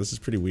 yeah, this is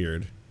pretty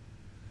weird.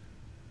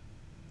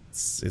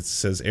 It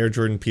says Air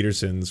Jordan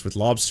Petersons with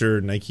lobster,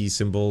 Nike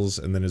symbols,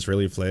 and then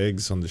Israeli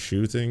flags on the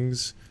shoe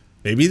things.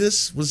 Maybe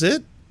this was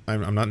it?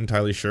 I'm not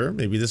entirely sure.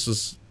 Maybe this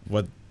was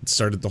what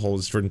started the whole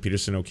 "Is Jordan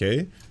Peterson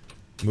okay?"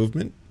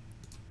 movement.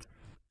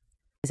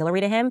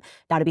 Auxiliary to him.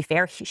 Now, to be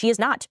fair, she is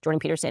not Jordan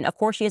Peterson. Of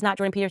course, she is not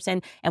Jordan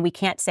Peterson, and we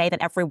can't say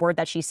that every word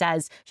that she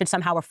says should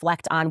somehow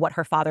reflect on what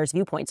her father's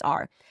viewpoints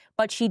are.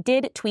 But she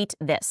did tweet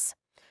this.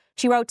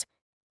 She wrote,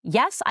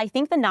 "Yes, I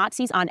think the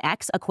Nazis on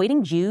X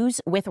equating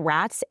Jews with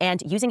rats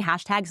and using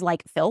hashtags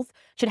like filth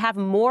should have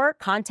more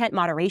content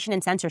moderation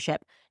and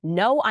censorship.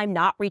 No, I'm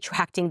not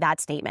retracting that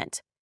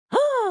statement."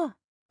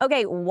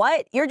 Okay,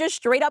 what? You're just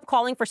straight up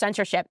calling for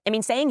censorship. I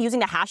mean, saying using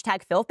the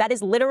hashtag filth, that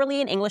is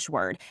literally an English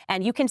word.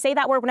 And you can say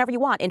that word whenever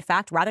you want. In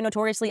fact, rather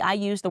notoriously, I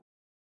use the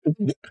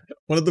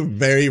one of the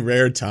very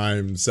rare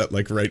times that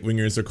like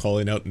right-wingers are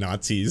calling out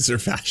Nazis or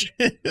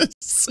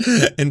fascists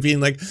and being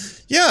like,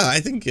 yeah,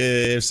 I think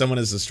if someone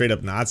is a straight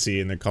up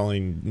Nazi and they're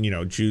calling, you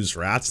know, Jews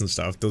rats and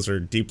stuff, those are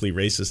deeply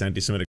racist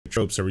anti-Semitic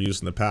tropes that were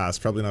used in the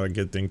past. Probably not a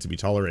good thing to be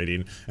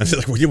tolerating. And they're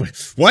like,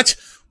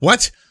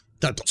 what?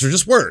 Those are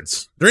just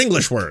words. They're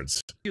English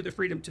words. The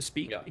freedom to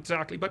speak. Yeah.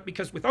 Exactly. But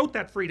because without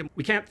that freedom,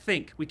 we can't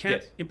think. We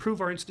can't improve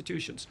our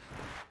institutions.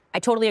 I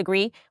totally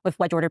agree with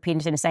what Jordan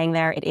Peterson is saying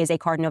there. It is a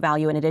cardinal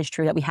value, and it is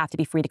true that we have to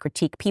be free to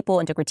critique people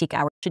and to critique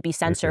ours should be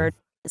censored.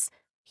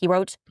 He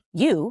wrote,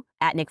 "You,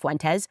 at Nick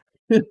Fuentes,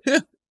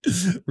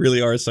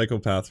 really are a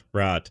psychopath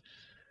rat.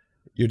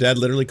 Your dad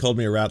literally called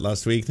me a rat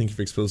last week. Thank you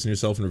for exposing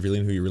yourself and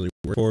revealing who you really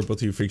work for. Both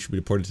of you freaks should be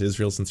deported to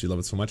Israel since you love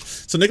it so much."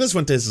 So Nicholas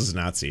Fuentes is a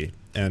Nazi,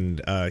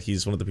 and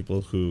he's one of the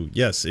people who,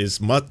 yes,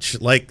 is much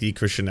like the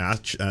Christian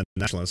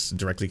nationalists,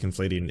 directly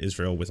conflating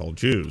Israel with all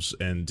Jews,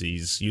 and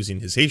he's using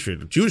his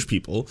hatred of Jewish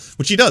people,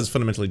 which he does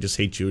fundamentally just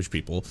hate Jewish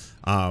people,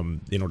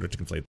 in order to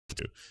conflate the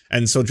two.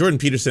 And so Jordan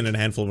Peterson and a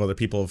handful of other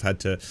people have had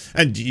to,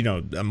 and you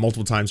know,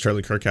 multiple times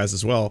Charlie Kirk has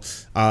as well,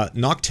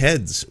 knocked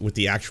heads with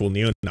the actual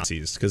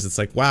neo-Nazis, because it's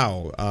like,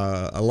 wow,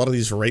 a lot of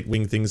these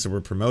right-wing things that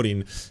we're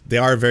promoting, they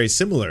are very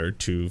similar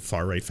to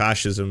far-right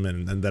fascism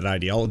and that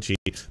ideology,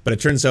 but it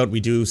turns out we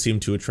do seem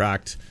to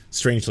attract,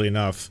 strangely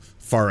enough,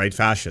 far-right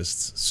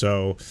fascists.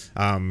 So,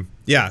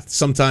 yeah,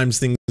 sometimes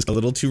things are a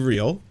little too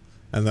real,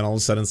 and then all of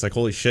a sudden it's like,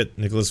 holy shit,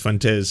 Nicholas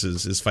Fuentes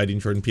is fighting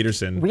Jordan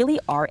Peterson. Really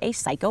are a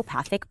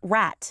psychopathic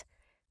rat.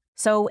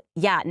 So,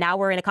 yeah, now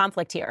we're in a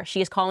conflict here.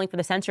 She is calling for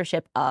the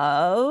censorship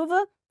of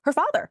her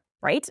father,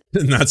 right?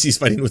 Nazis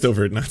fighting with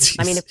overt Nazis.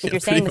 I mean, if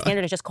you're saying the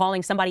standard is just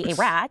calling somebody a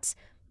rat,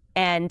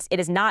 and it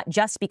is not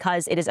just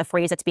because it is a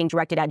phrase that's being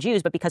directed at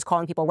Jews, but because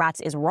calling people rats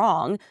is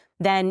wrong,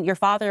 then your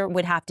father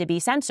would have to be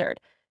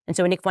censored. And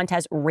so Nick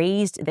Fuentes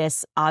raised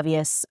this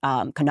obvious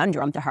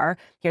conundrum to her.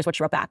 Here's what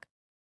she wrote back.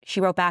 She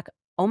wrote back,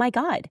 "Oh my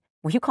God,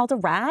 were you called a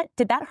rat?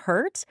 Did that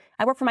hurt?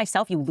 I work for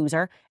myself, you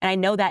loser. And I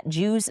know that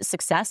Jews'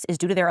 success is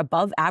due to their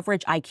above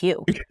average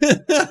IQ."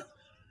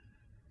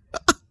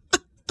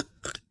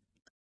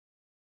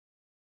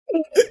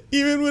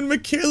 Even when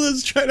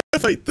Michaela's trying to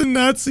fight the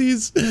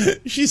Nazis,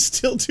 she's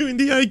still doing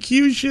the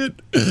IQ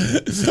shit.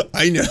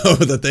 "I know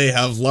that they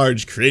have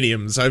large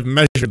craniums. I've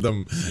measured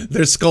them.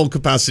 Their skull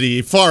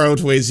capacity far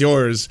outweighs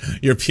yours.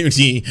 Your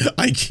puny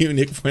IQ,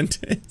 Nick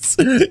Fuentes."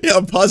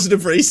 Yeah,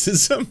 positive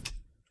racism.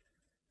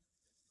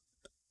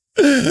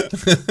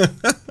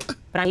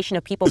 But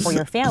of people for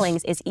your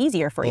failings is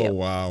easier for you. Oh,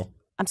 wow.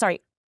 I'm sorry,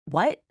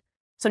 what?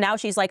 So now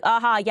she's like,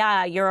 aha,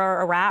 yeah, you're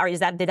a rat, or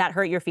did that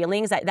hurt your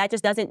feelings? That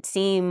just doesn't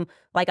seem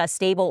like a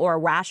stable or a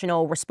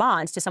rational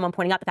response to someone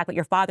pointing out the fact that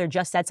your father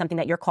just said something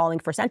that you're calling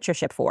for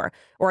censorship for.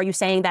 Or are you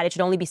saying that it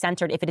should only be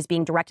censored if it is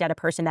being directed at a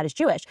person that is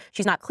Jewish?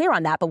 She's not clear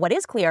on that, but what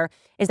is clear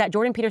is that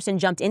Jordan Peterson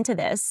jumped into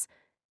this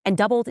and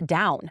doubled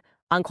down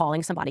on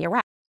calling somebody a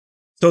rat.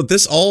 So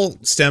this all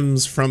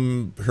stems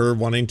from her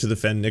wanting to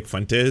defend Nick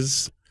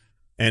Fuentes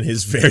and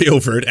his very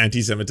overt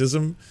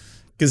anti-Semitism.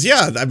 Because,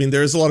 yeah, I mean,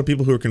 there's a lot of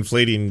people who are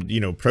conflating,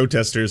 you know,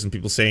 protesters and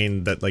people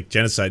saying that, like,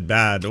 genocide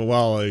bad. Oh,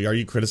 well, are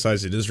you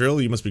criticizing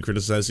Israel? You must be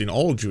criticizing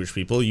all Jewish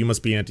people. You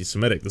must be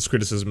anti-Semitic. This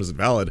criticism isn't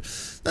valid.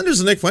 Then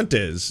there's Nick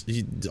Fuentes,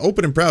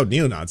 open and proud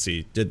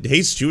neo-Nazi, that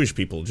hates Jewish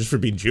people just for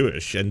being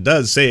Jewish, and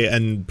does say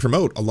and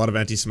promote a lot of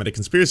anti-Semitic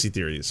conspiracy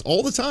theories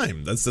all the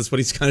time. That's what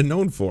he's kind of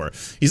known for.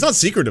 He's not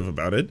secretive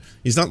about it.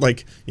 He's not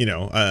like, you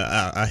know,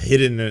 a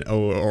hidden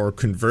or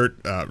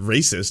convert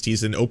racist.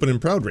 He's an open and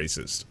proud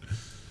racist.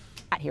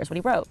 Here's what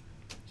he wrote.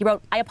 He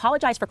wrote, "I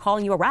apologize for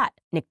calling you a rat,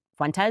 Nick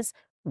Fuentes.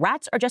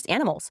 Rats are just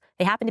animals.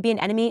 They happen to be an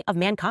enemy of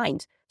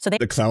mankind. So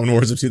the Clown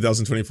Wars of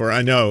 2024.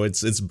 I know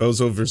it's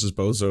bozo versus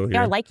bozo here. They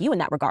are like you in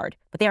that regard,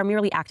 but they are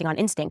merely acting on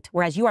instinct,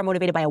 whereas you are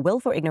motivated by a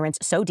willful ignorance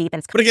so deep that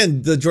it's. But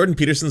again, the Jordan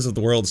Petersons of the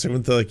world, same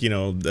with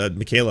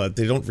Michaela,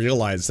 they don't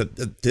realize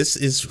that this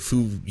is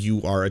who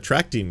you are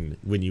attracting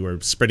when you are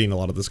spreading a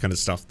lot of this kind of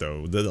stuff.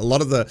 Though a lot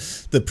of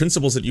the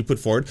principles that you put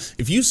forward,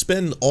 if you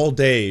spend all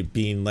day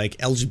being like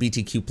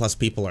LGBTQ plus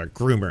people are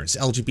groomers,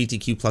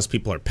 LGBTQ plus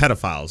people are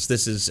pedophiles,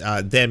 this is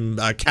them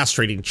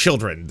castrating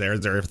children,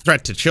 they're a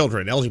threat to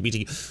children,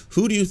 LGBT.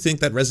 Who do you think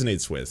that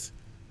resonates with?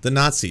 The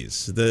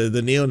Nazis,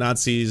 the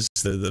neo-Nazis,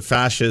 the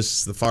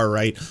fascists, the far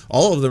right,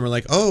 all of them are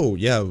like, oh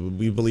yeah,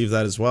 we believe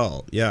that as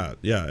well. Yeah.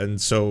 And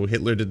so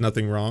Hitler did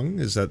nothing wrong.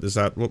 Is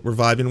that what we're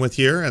vibing with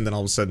here? And then all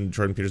of a sudden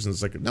Jordan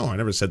Peterson's like, no, I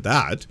never said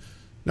that.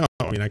 No,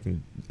 I mean, I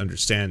can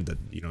understand that,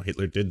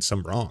 Hitler did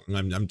some wrong.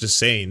 I'm just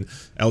saying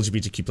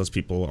LGBTQ plus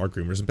people are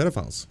groomers and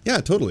pedophiles. Yeah,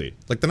 totally.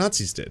 Like the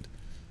Nazis did.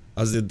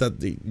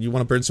 You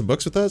want to burn some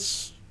books with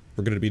us?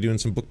 We're going to be doing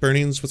some book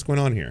burnings. What's going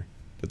on here?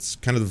 That's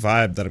kind of the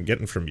vibe that I'm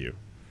getting from you.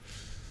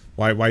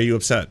 Why are you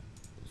upset?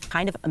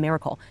 Kind of a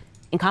miracle,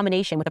 in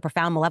combination with a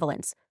profound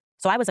malevolence.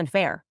 So I was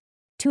unfair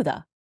to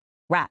the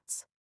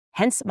rats.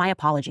 Hence my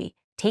apology.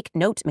 Take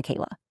note,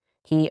 Michaela.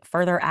 He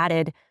further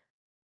added,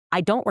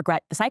 I don't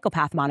regret the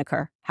psychopath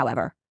moniker,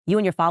 however. You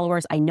and your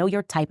followers, I know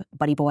your type,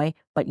 buddy boy,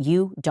 but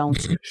you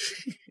don't.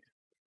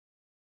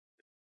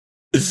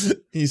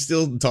 He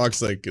still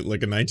talks like a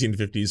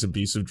 1950s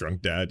abusive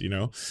drunk dad,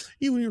 You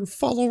and your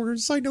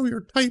followers, I know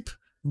your type,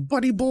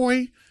 buddy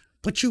boy,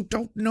 but you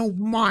don't know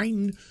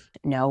mine.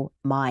 No,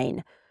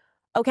 mine.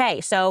 Okay,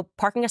 so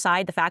parking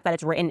aside the fact that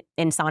it's written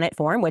in sonnet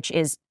form, which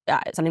is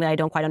something that I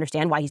don't quite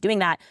understand why he's doing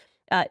that,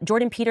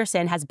 Jordan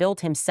Peterson has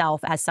built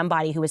himself as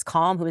somebody who is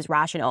calm, who is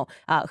rational,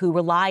 who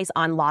relies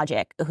on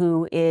logic,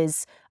 who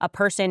is a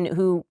person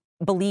who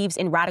believes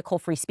in radical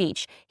free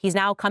speech. He's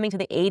now coming to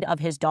the aid of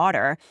his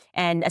daughter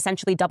and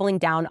essentially doubling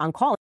down on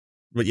calling.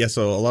 But yeah,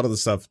 so a lot of the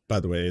stuff, by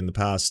the way, in the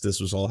past, this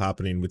was all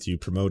happening with you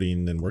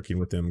promoting and working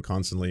with him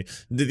constantly.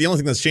 The only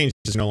thing that's changed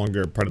is no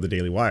longer part of the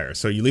Daily Wire.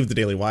 So you leave the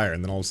Daily Wire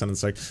and then all of a sudden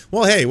it's like,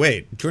 well, hey,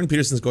 wait, Jordan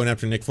Peterson's going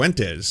after Nick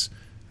Fuentes.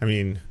 I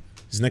mean,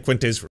 is Nick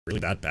Fuentes really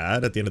that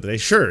bad at the end of the day?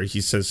 Sure,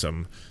 he says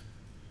some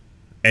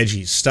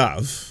edgy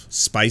stuff,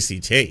 spicy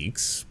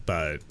takes,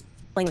 but...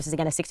 This is,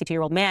 again, a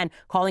 62-year-old man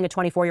calling a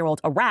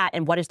 24-year-old a rat.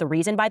 And what is the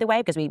reason, by the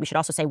way? Because we should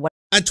also say what...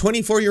 A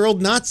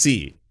 24-year-old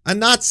Nazi. A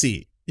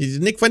Nazi.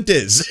 Nick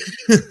Fuentes.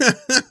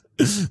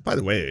 By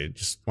the way, I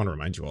just want to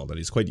remind you all that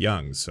he's quite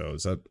young. So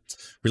is that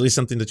really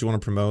something that you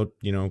want to promote,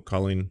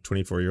 calling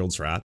 24-year-olds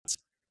rats?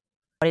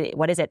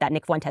 What is it that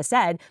Nick Fuentes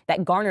said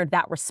that garnered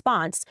that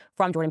response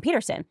from Jordan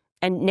Peterson?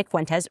 And Nick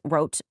Fuentes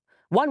wrote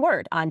one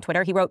word on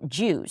Twitter. He wrote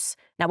Jews.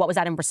 Now, what was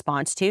that in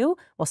response to?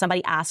 Well,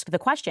 somebody asked the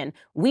question.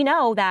 We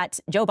know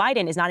that Joe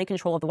Biden is not in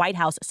control of the White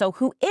House. So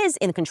who is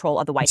in control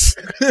of the White House?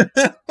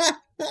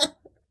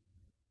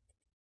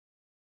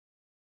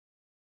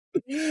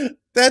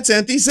 That's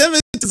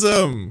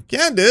anti-Semitism,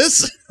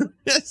 Candace.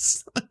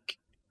 It's like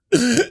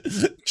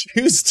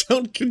Jews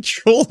don't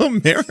control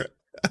America.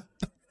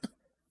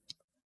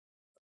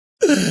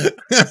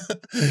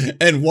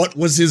 And what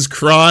was his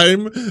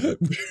crime?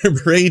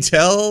 Pray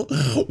tell.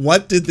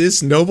 What did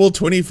this noble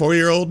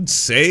 24-year-old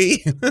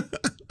say?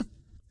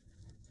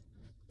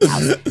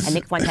 And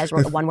Nick Fuentes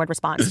wrote a one-word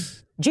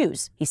response.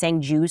 Jews. He's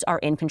saying Jews are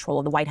in control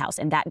of the White House.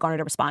 And that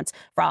garnered a response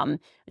from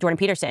Jordan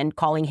Peterson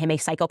calling him a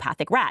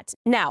psychopathic rat.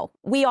 Now,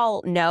 we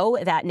all know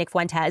that Nick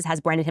Fuentes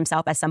has branded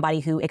himself as somebody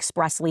who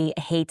expressly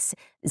hates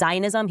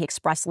Zionism. He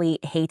expressly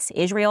hates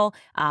Israel.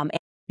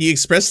 He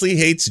expressly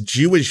hates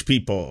Jewish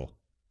people.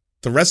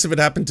 The rest of it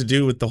happened to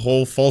do with the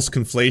whole false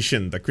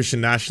conflation that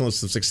Christian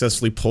nationalists have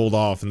successfully pulled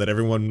off, and that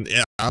everyone,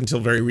 until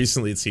very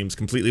recently it seems,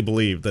 completely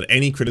believed that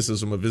any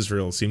criticism of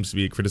Israel seems to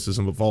be a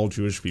criticism of all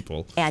Jewish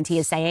people. And he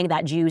is saying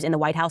that Jews in the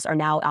White House are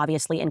now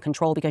obviously in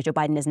control because Joe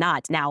Biden is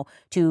not. Now,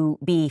 to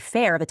be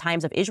fair, the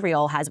Times of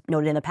Israel has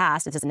noted in the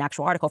past, this is an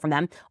actual article from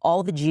them,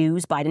 all the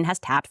Jews Biden has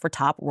tapped for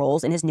top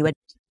roles in his new...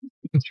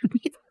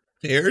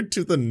 Compared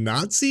to the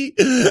Nazi?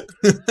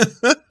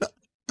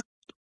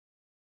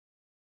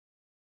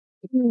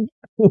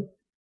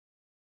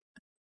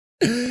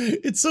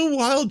 It's so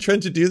wild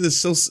trying to do this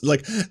so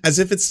like as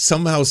if it's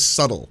somehow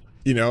subtle,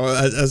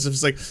 as if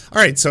it's like,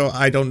 all right, so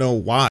I don't know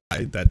why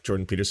that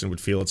Jordan Peterson would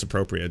feel it's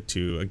appropriate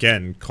to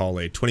again call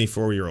a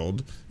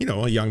 24-year-old,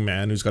 a young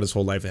man who's got his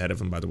whole life ahead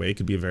of him, by the way,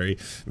 could be a very,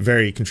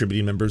 very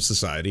contributing member of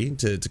society,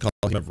 to call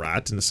him a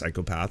rat and a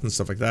psychopath and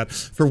stuff like that.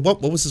 For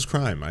what was his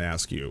crime, I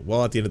ask you?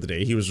 Well, at the end of the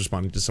day, he was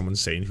responding to someone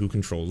saying who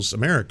controls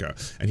America,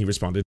 and he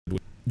responded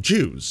with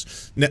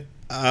Jews. Now,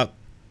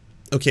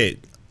 okay,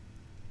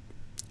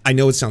 I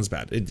know it sounds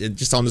bad. It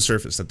just on the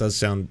surface, that does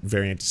sound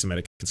very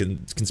anti-Semitic,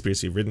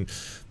 conspiracy ridden.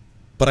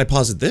 But I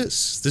posit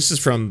this. This is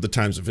from the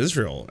Times of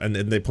Israel, and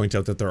they point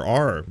out that there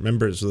are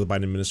members of the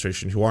Biden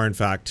administration who are in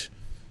fact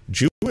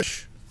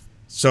Jewish.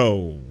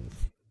 So,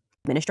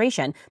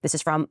 administration. This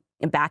is from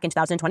back in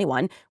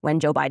 2021 when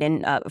Joe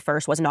Biden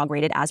first was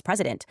inaugurated as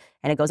president.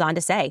 And it goes on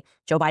to say,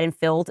 Joe Biden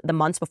filled the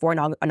months before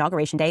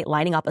inauguration day,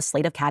 lining up a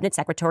slate of cabinet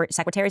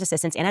secretaries,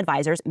 assistants, and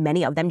advisors,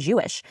 many of them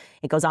Jewish.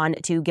 It goes on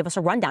to give us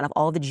a rundown of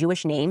all of the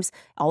Jewish names,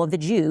 all of the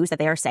Jews that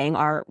they are saying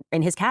are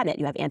in his cabinet.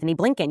 You have Anthony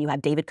Blinken, you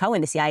have David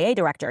Cohen, the CIA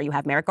director, you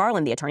have Merrick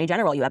Garland, the attorney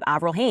general, you have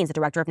Avril Haines, the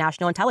director of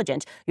national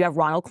intelligence, you have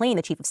Ronald Klain,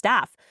 the chief of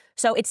staff.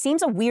 So it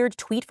seems a weird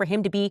tweet for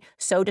him to be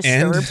so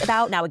disturbed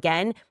about. Now,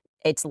 again,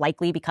 it's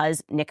likely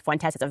because Nick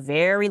Fuentes has a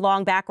very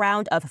long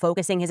background of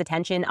focusing his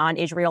attention on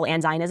Israel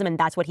and Zionism, and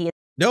that's what he is.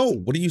 No,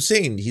 what are you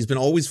saying? He's been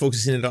always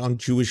focusing it on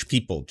Jewish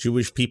people.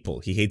 Jewish people.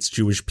 He hates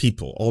Jewish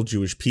people. All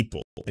Jewish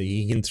people.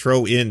 He can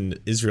throw in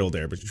Israel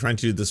there, but you're trying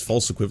to do this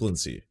false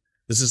equivalency.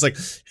 This is like,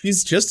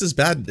 he's just as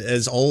bad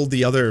as all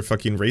the other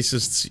fucking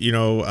racists, you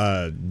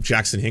know,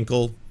 Jackson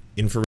Hinkle,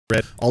 Infrared,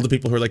 all the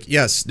people who are like,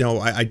 yes, no,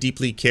 I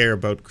deeply care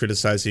about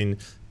criticizing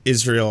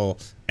Israel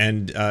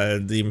and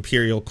the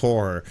imperial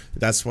core.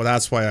 That's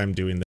why I'm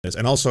doing this.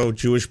 And also,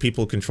 Jewish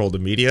people control the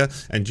media,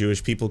 and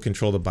Jewish people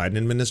control the Biden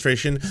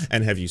administration.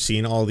 And have you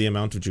seen all the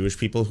amount of Jewish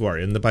people who are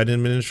in the Biden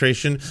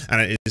administration?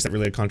 And is that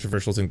really a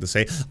controversial thing to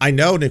say? I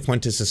know Nick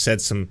Fuentes has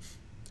said some,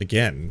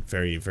 again,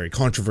 very, very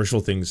controversial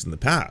things in the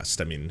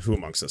past. I mean, who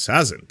amongst us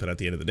hasn't? But at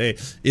the end of the day,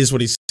 is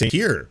what he's saying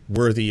here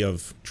worthy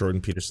of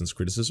Jordan Peterson's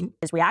criticism?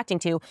 Is reacting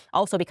to,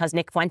 also because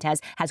Nick Fuentes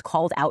has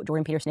called out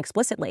Jordan Peterson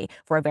explicitly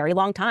for a very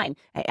long time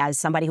as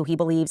somebody who he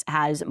believes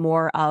has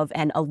more of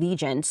an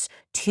allegiance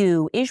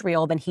to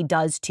Israel than he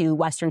does to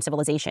Western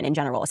civilization in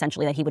general.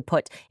 Essentially, that he would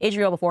put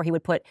Israel before he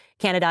would put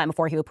Canada and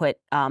before he would put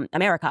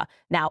America.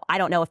 Now, I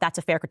don't know if that's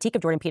a fair critique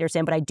of Jordan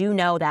Peterson, but I do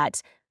know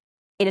that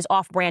it is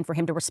off-brand for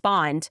him to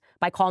respond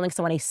by calling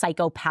someone a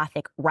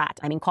psychopathic rat.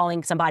 I mean,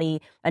 calling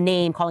somebody a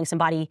name, calling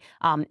somebody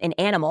an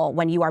animal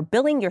when you are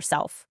billing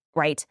yourself,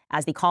 right,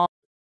 as the call.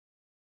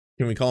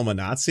 Can we call him a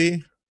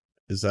Nazi?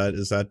 Is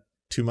that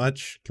too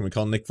much? Can we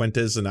call Nick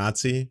Fuentes a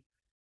Nazi?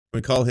 Can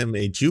we call him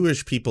a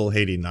Jewish people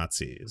hating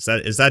Nazi? Is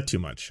that too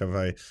much?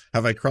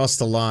 Have I crossed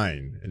the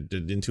line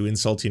into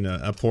insulting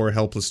a poor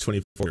helpless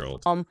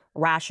 24-year-old?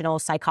 Rational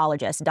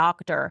psychologist,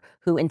 doctor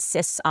who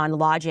insists on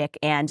logic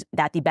and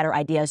that the better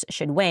ideas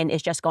should win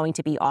is just going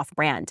to be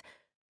off-brand.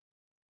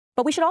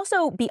 But we should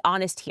also be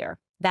honest here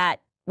that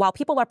while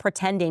people are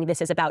pretending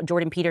this is about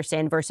Jordan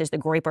Peterson versus the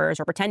Groypers,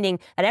 or pretending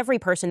that every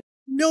person.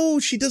 No,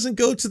 she doesn't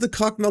go to the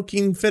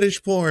cock-milking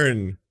fetish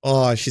porn.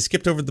 Oh, she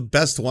skipped over the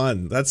best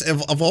one. That's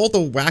of all the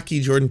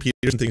wacky Jordan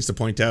Peterson things to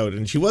point out.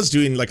 And she was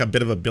doing like a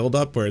bit of a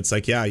build-up where it's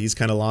like, yeah, he's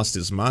kind of lost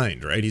his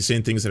mind, right? He's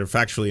saying things that are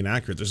factually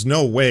inaccurate. There's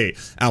no way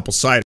apple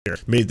cider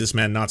made this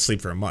man not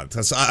sleep for a month.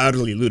 That's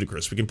utterly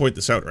ludicrous. We can point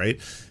this out, right?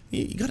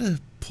 You gotta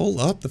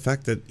pull up the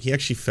fact that he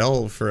actually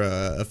fell for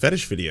a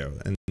fetish video,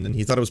 and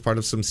he thought it was part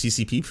of some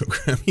CCP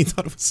program. He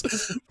thought it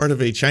was part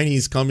of a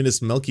Chinese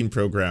communist milking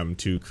program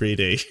to create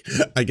a,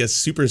 I guess,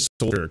 super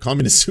soldier,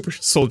 communist super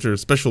soldier,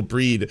 special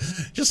breed.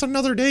 Just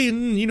another day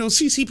in, you know,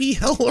 CCP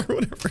hell or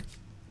whatever.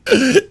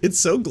 It's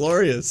so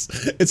glorious.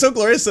 It's so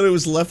glorious that it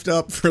was left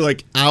up for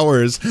like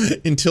hours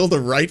until the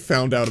right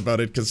found out about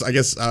it, because I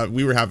guess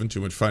we were having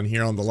too much fun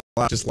here on the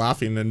just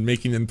laughing and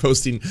making and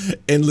posting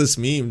endless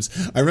memes.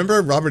 I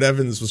remember Robert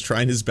Evans was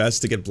trying his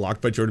best to get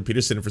blocked by Jordan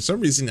Peterson, and for some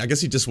reason, I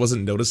guess he just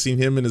wasn't noticing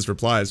him in his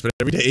replies, but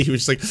every day he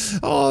was just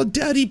like, oh,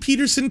 Daddy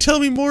Peterson, tell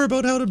me more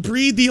about how to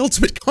breed the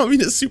ultimate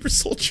communist super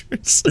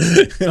soldiers,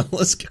 and all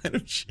this kind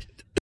of shit.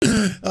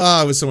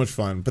 Oh, it was so much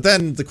fun. But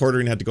then the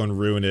quartering had to go and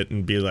ruin it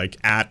and be like,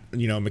 at,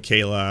 you know,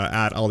 Michaela,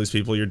 at all these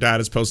people, your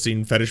dad is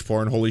posting fetish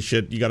porn, holy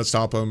shit, you gotta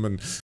stop him.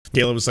 And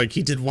Michaela was like,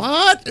 he did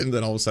what? And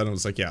then all of a sudden it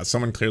was like, yeah,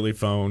 someone clearly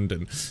phoned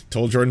and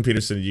told Jordan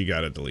Peterson, you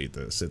gotta delete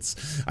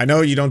this. I know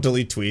you don't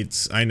delete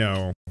tweets, I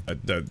know,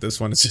 but this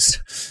one is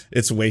just,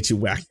 it's way too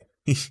wacky.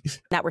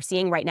 That we're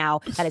seeing right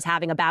now, that is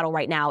having a battle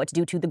right now, it's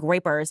due to the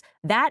Groypers.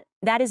 That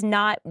is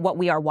not what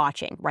we are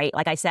watching, right?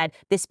 Like I said,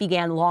 this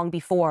began long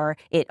before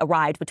it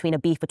arrived between a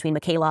beef between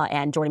Michaela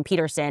and Jordan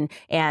Peterson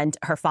and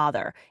her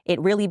father. It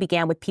really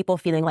began with people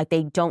feeling like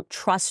they don't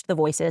trust the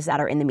voices that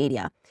are in the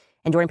media.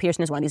 And Jordan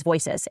Peterson is one of these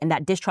voices. And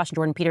that distrust in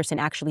Jordan Peterson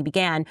actually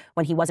began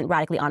when he wasn't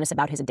radically honest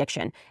about his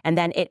addiction. And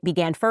then it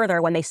began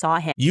further when they saw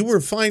him. You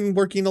were fine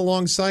working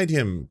alongside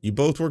him. You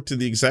both worked at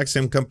the exact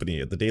same company,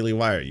 at the Daily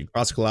Wire. You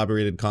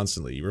cross-collaborated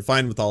constantly. You were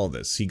fine with all of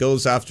this. He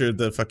goes after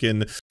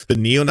the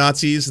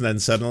neo-Nazis, and then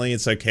suddenly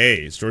it's like, hey,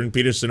 is Jordan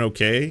Peterson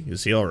okay?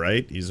 Is he all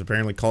right? He's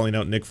apparently calling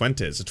out Nick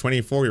Fuentes, a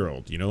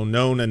 24-year-old, you know,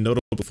 known and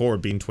notable before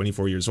being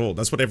 24 years old.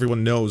 That's what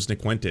everyone knows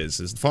Nick Fuentes.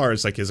 As far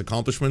as like his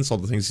accomplishments, all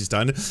the things he's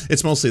done,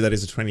 it's mostly that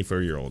he's a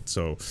 24-year-old.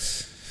 So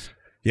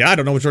yeah, I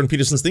don't know what Jordan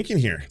Peterson's thinking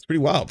here. It's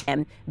pretty wild.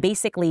 And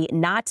basically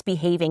not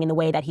behaving in the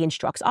way that he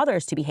instructs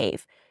others to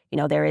behave. You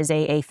know, there is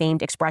a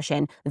famed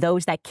expression,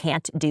 those that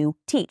can't do,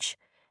 teach.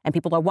 And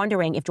people are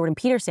wondering if Jordan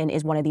Peterson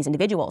is one of these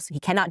individuals. He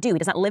cannot do, he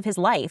does not live his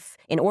life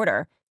in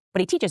order, but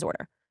he teaches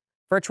order.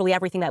 Virtually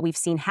everything that we've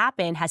seen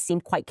happen has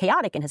seemed quite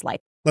chaotic in his life.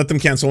 Let them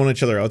cancel one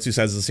each other out. Two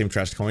sides of the same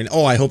trash coin.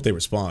 Oh, I hope they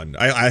respond.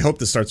 I hope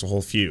this starts a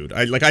whole feud.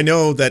 I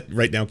know that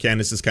right now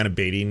Candace is kind of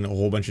baiting a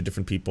whole bunch of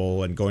different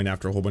people and going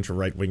after a whole bunch of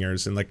right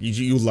wingers, and like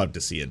you love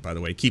to see it. By the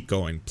way, keep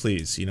going,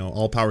 please. You know,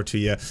 all power to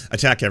you.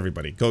 Attack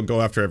everybody.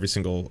 Go after every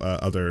single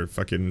other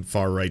fucking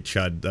far right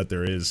chud that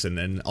there is, and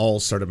then all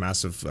start a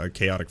massive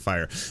chaotic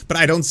fire. But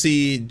I don't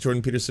see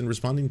Jordan Peterson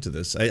responding to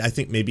this. I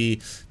think maybe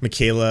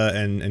Michaela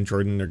and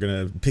Jordan are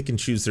gonna pick and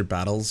choose their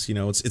battles. You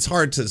know, it's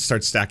hard to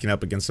start stacking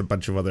up against a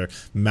bunch of other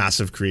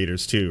massive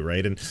creators too,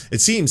 right? And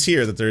it seems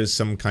here that there is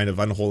some kind of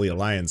unholy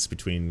alliance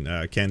between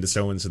Candance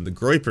Owens and the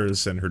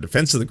Groypers and her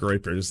defense of the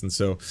Groypers. And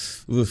so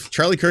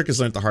Charlie Kirk has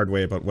learned the hard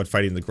way about what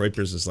fighting the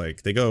Groypers is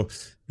like. They go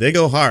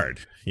hard,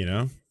 you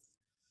know?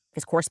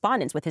 His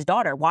correspondence with his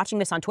daughter, watching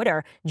this on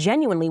Twitter,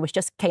 genuinely was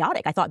just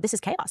chaotic. I thought, this is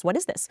chaos. What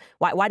is this?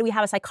 Why do we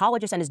have a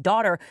psychologist and his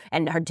daughter,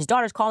 and his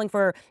daughter's calling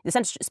for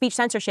the speech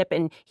censorship,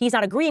 and he's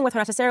not agreeing with her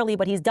necessarily,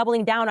 but he's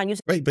doubling down on using...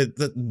 Right, but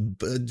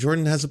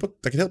Jordan has a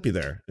book that can help you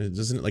there.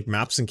 Doesn't it, like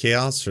Maps and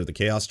Chaos, or The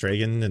Chaos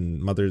Dragon,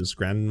 and Mother's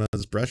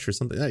Grandma's Brush, or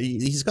something?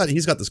 He's got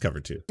this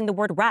covered too. The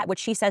word rat, which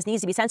she says needs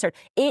to be censored,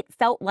 it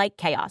felt like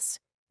chaos.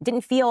 It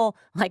didn't feel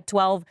like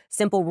 12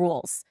 simple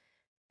rules.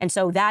 And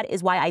so that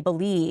is why I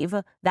believe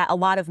that a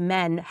lot of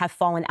men have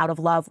fallen out of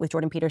love with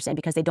Jordan Peterson,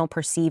 because they don't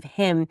perceive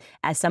him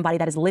as somebody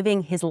that is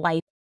living his life.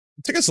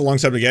 It took us a long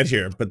time to get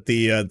here, but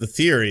the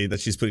theory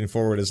that she's putting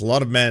forward is a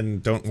lot of men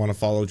don't want to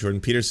follow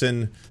Jordan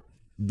Peterson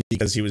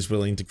because he was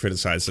willing to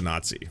criticize the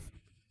Nazi.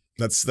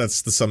 That's the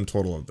sum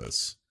total of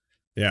this.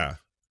 Yeah.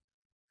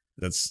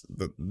 That's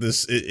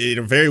this in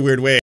a very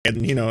weird way.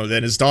 And, you know,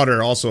 then his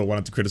daughter also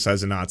wanted to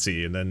criticize a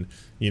Nazi, and then,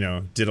 you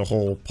know, did a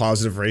whole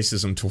positive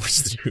racism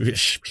towards the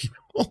Jewish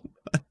people.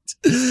 But,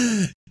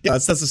 yeah,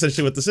 that's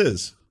essentially what this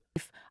is.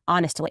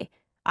 Honestly,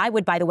 I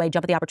would, by the way,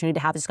 jump at the opportunity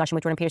to have a discussion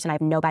with Jordan Peterson. I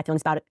have no bad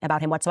feelings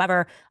about him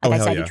whatsoever. Like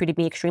I said, he treated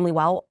me extremely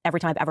well. Every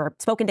time I've ever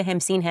spoken to him,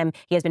 seen him,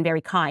 he has been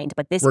very kind.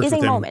 But this is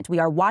a moment. We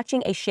are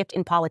watching a shift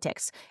in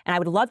politics. And I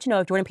would love to know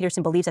if Jordan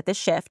Peterson believes that this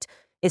shift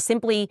is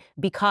simply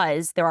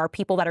because there are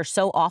people that are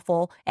so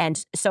awful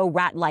and so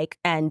rat-like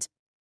and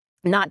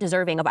not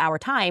deserving of our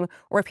time,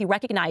 or if he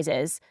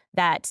recognizes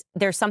that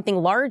there's something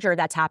larger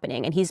that's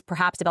happening and he's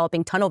perhaps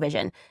developing tunnel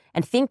vision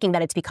and thinking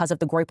that it's because of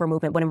the Groyper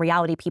movement, when in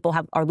reality people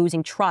are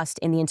losing trust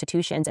in the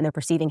institutions and they're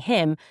perceiving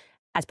him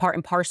as part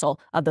and parcel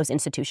of those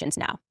institutions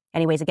now.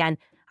 Anyways, again,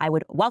 I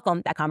would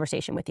welcome that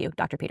conversation with you,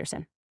 Dr.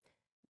 Peterson.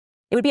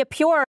 It would be a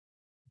pure...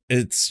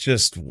 It's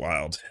just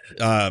wild.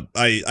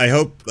 I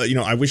hope, you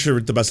know, I wish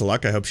her the best of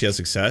luck. I hope she has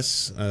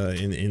success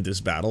in this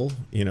battle.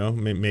 You know,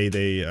 may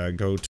they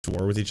go to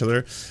war with each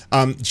other.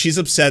 She's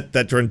upset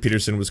that Jordan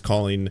Peterson was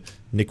calling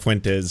Nick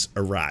Fuentes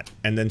a rat,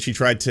 and then she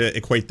tried to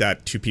equate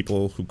that to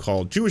people who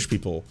call Jewish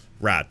people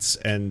rats.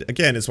 And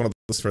again, it's one of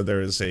those where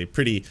there is a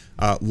pretty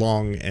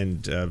long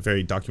and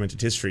very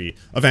documented history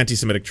of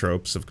anti-Semitic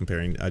tropes of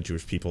comparing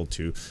Jewish people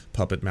to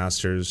puppet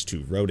masters,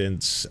 to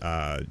rodents,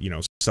 you know,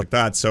 stuff like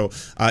that. So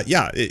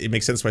yeah, it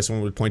makes sense why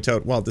someone would point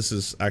out, well, this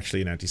is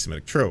actually an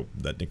anti-Semitic trope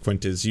that Nick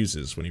Fuentes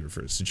uses when he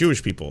refers to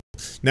Jewish people.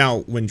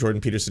 Now, when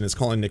Jordan Peterson is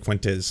calling Nick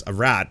Fuentes a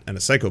rat and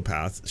a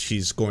psychopath,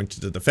 she's going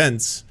to the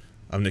defense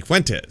of Nick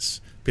Fuentes,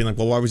 being like,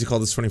 well, why would you call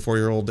this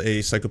 24-year-old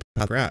a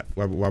psychopath rat?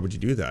 Why would you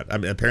do that? I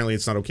mean, apparently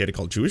it's not okay to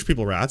call Jewish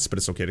people rats, but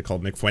it's okay to call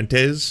Nick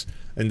Fuentes,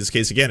 in this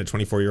case, again, a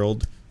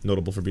 24-year-old,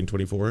 notable for being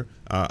 24,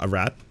 a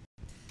rat.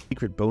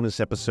 Secret bonus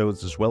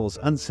episodes as well as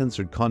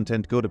uncensored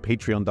content, go to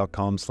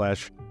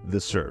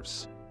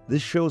patreon.com/theserfs.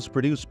 This show is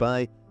produced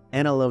by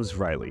Anna Loves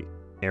Riley,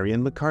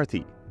 Arian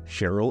McCarthy,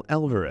 Cheryl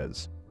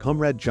Alvarez,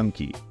 Comrade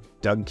Junkie,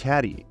 Doug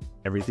Caddy,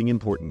 Everything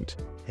Important,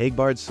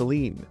 Hagbard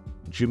Celine,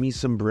 Jimmy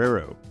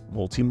Sombrero,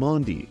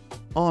 Multimondi,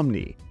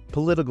 Omni,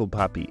 Political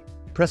Puppy,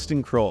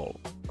 Preston Kroll,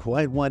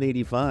 Quiet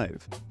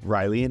 185,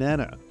 Riley and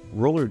Anna,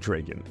 Roller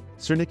Dragon,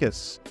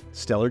 Cernicus,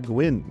 Stellar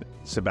Gwyn,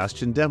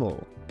 Sebastian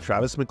Demel,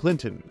 Travis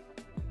McClinton,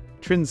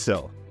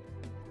 Trincell,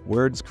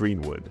 Words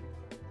Greenwood,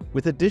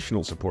 with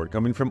additional support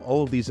coming from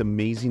all of these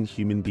amazing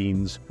human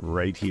beings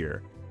right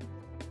here.